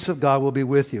 and the peace of God will be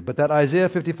with you. But that Isaiah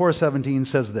 54:17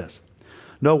 says this.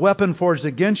 No weapon forged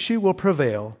against you will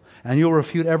prevail, and you will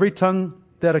refute every tongue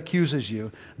that accuses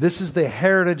you. This is the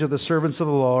heritage of the servants of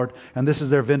the Lord, and this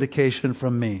is their vindication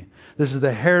from me. This is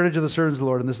the heritage of the servants of the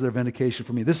Lord, and this is their vindication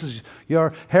from me. This is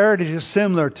your heritage is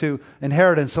similar to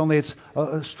inheritance, only it's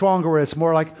stronger, where it's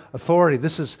more like authority.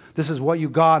 This is what you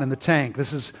got in the tank.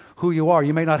 This is who you are.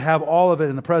 You may not have all of it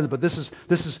in the present, but this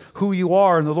is who you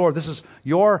are in the Lord. This is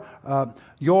your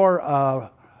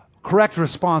correct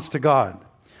response to God.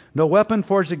 No weapon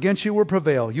forged against you will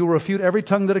prevail. You will refute every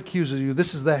tongue that accuses you.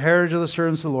 This is the heritage of the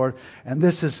servants of the Lord, and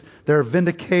this is their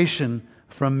vindication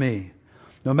from me.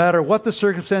 No matter what the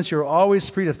circumstance, you're always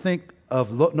free to think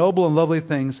of noble and lovely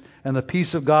things, and the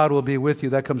peace of God will be with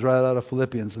you. That comes right out of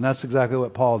Philippians, and that's exactly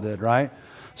what Paul did, right?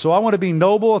 So I want to be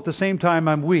noble at the same time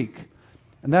I'm weak.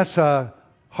 And that's a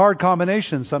hard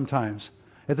combination sometimes.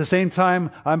 At the same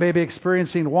time, I may be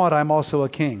experiencing want. I'm also a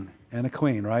king and a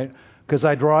queen, right? Because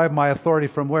I derive my authority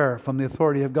from where? From the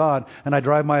authority of God. And I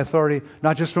derive my authority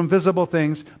not just from visible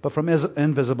things, but from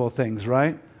invisible things,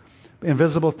 right?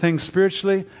 Invisible things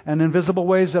spiritually, and invisible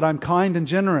ways that I'm kind and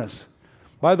generous.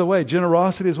 By the way,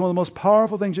 generosity is one of the most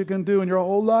powerful things you can do in your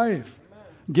whole life.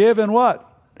 Give and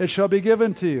what? It shall be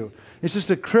given to you. It's just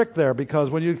a trick there,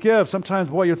 because when you give, sometimes,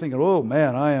 boy, you're thinking, oh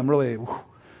man, I am really,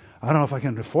 I don't know if I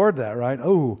can afford that, right?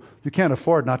 Oh, you can't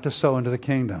afford not to sow into the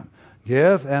kingdom.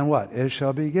 Give and what? It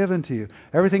shall be given to you.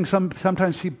 Everything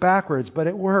sometimes feet backwards, but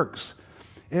it works.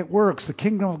 It works. The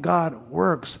kingdom of God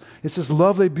works. It's this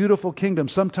lovely, beautiful kingdom,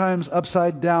 sometimes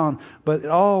upside down, but it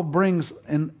all brings,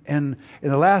 in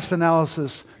the last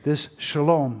analysis, this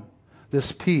shalom,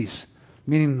 this peace,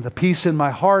 meaning the peace in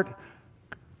my heart,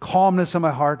 calmness in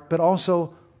my heart, but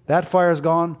also that fire is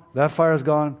gone, that fire is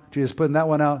gone. Jesus putting that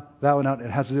one out, that one out. It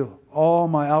has to do with all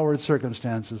my outward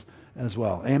circumstances as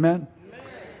well. Amen?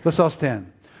 Let's all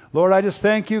stand. Lord, I just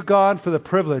thank you, God, for the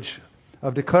privilege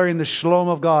of declaring the shalom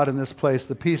of God in this place,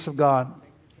 the peace of God.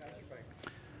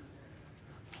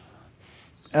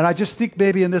 And I just think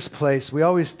maybe in this place, we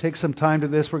always take some time to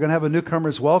this. We're going to have a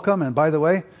newcomer's welcome. And by the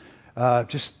way,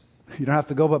 you don't have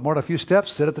to go but more than a few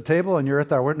steps. Sit at the table and you're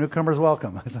at our newcomer's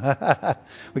welcome.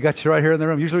 We got you right here in the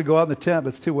room. Usually we go out in the tent, but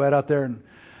it's too wet out there and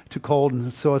too cold.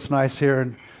 And so it's nice here.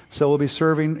 And so we'll be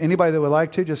serving. Anybody that would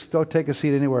like to, just go take a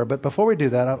seat anywhere. But before we do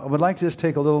that, I would like to just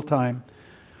take a little time.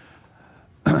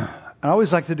 I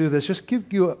always like to do this. Just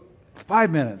give you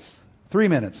 5 minutes, 3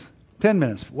 minutes, 10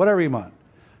 minutes, whatever you want.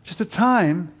 Just a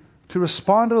time to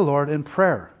respond to the Lord in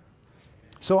prayer.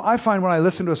 So I find when I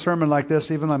listen to a sermon like this,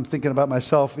 even I'm thinking about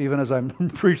myself, even as I'm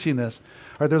preaching this,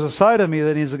 or there's a side of me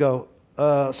that needs to go,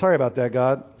 sorry about that,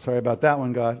 God. Sorry about that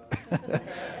one, God.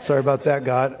 Sorry about that,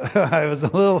 God. I've been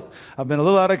a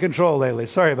little out of control lately.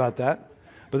 Sorry about that.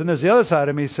 But then there's the other side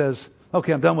of me that says,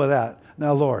 okay, I'm done with that.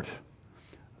 Now, Lord,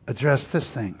 address this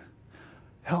thing.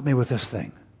 Help me with this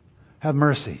thing. Have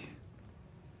mercy.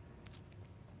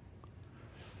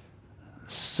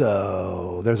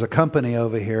 So there's a company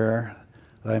over here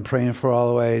that I'm praying for all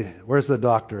the way. Where's the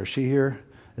doctor? Is she here?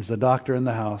 Is the doctor in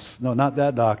the house? No, not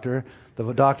that doctor.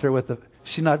 The doctor with the...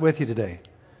 She's not with you today.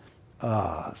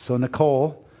 So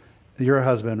Nicole, you're her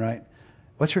husband, right?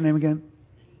 What's your name again?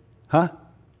 Huh?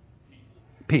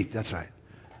 Pete, that's right.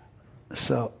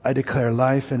 So I declare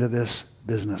life into this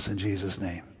business in Jesus'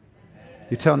 name.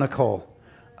 You tell Nicole,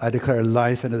 I declare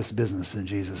life into this business in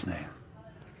Jesus' name.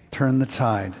 Turn the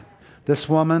tide. This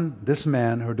woman, this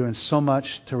man who are doing so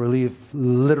much to relieve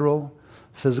literal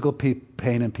physical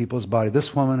pain in people's body.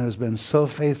 This woman who's been so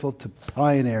faithful to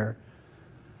pioneer,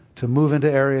 to move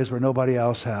into areas where nobody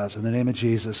else has. In the name of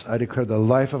Jesus, I declare the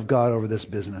life of God over this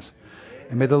business.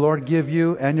 And may the Lord give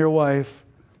you and your wife,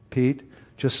 Pete,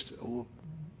 just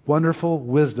wonderful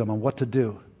wisdom on what to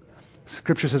do.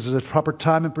 Scripture says there's a proper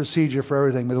time and procedure for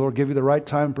everything. May the Lord give you the right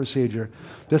time and procedure.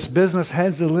 This business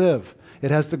has to live.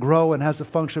 It has to grow and has to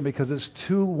function because it's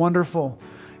too wonderful.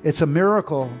 It's a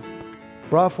miracle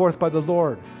brought forth by the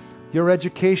Lord. Your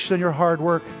education and your hard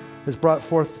work is brought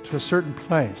forth to a certain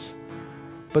place.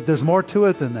 But there's more to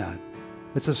it than that.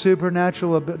 It's a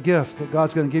supernatural gift that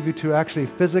God's going to give you to actually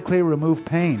physically remove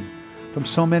pain from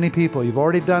so many people. You've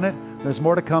already done it. There's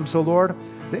more to come. So, Lord,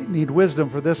 they need wisdom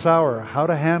for this hour, how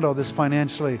to handle this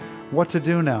financially, what to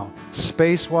do now,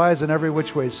 space-wise and every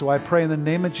which way. So I pray in the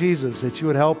name of Jesus that you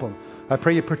would help them. I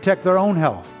pray you protect their own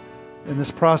health in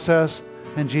this process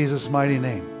in Jesus' mighty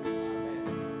name.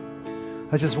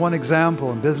 That's just one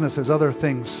example. In business, there's other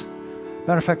things.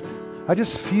 Matter of fact, I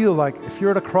just feel like if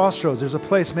you're at a crossroads, there's a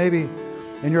place maybe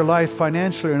in your life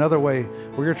financially or another way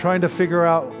where you're trying to figure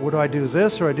out, do I do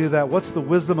this or I do that? What's the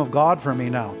wisdom of God for me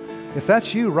now? If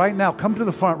that's you right now, come to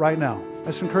the front right now. I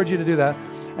just encourage you to do that.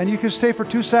 And you can stay for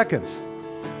 2 seconds.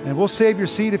 And we'll save your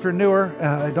seat if you're newer.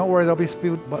 Don't worry, there'll be a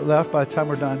few left by the time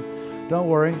we're done. Don't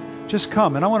worry. Just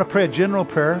come. And I want to pray a general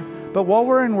prayer. But while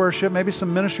we're in worship, maybe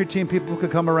some ministry team people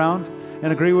could come around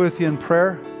and agree with you in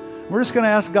prayer. We're just going to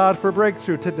ask God for a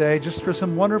breakthrough today, just for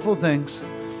some wonderful things.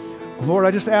 Lord,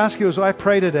 I just ask you as I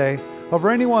pray today, over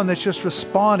anyone that's just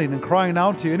responding and crying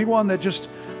out to you, anyone that just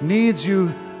needs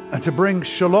you to bring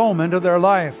shalom into their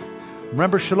life.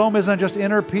 Remember, shalom isn't just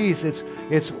inner peace.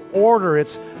 It's order.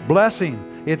 It's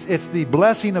blessing. It's the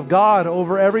blessing of God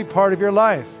over every part of your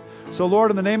life. So, Lord,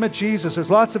 in the name of Jesus,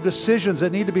 there's lots of decisions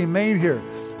that need to be made here.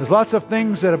 There's lots of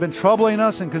things that have been troubling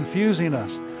us and confusing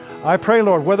us. I pray,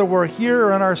 Lord, whether we're here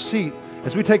or in our seat,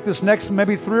 as we take this next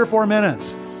maybe 3 or 4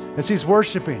 minutes, as He's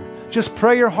worshiping, just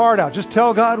pray your heart out. Just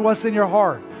tell God what's in your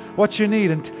heart, what you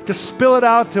need, and just spill it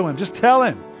out to Him. Just tell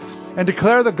Him. And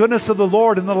declare the goodness of the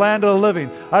Lord in the land of the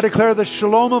living. I declare the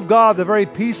shalom of God, the very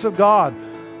peace of God,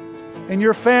 in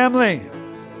your family,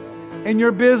 in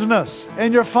your business,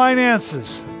 in your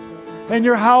finances, in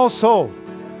your household,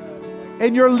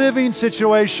 in your living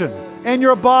situation, in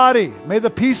your body. May the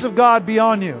peace of God be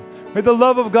on you. May the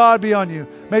love of God be on you.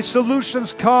 May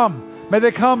solutions come. May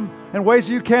they come in ways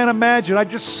you can't imagine. I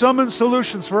just summon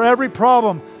solutions for every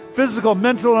problem, physical,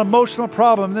 mental, and emotional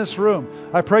problem in this room.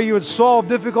 I pray you would solve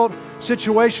difficult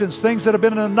situations, things that have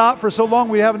been in a knot for so long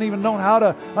we haven't even known how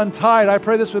to untie it. I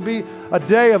pray this would be a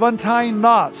day of untying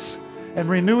knots and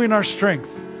renewing our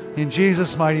strength. In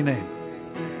Jesus' mighty name.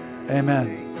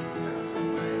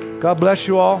 Amen. God bless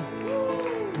you all.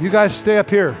 You guys stay up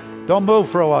here. Don't move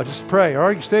for a while. Just pray.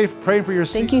 Or you stay praying for your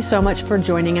seat. Thank you so much for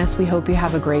joining us. We hope you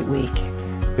have a great week.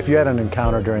 If you had an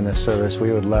encounter during this service,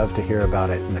 we would love to hear about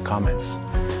it in the comments.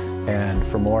 And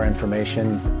for more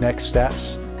information, next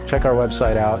steps, check our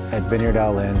website out at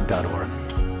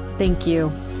vineyardallen.org. Thank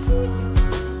you.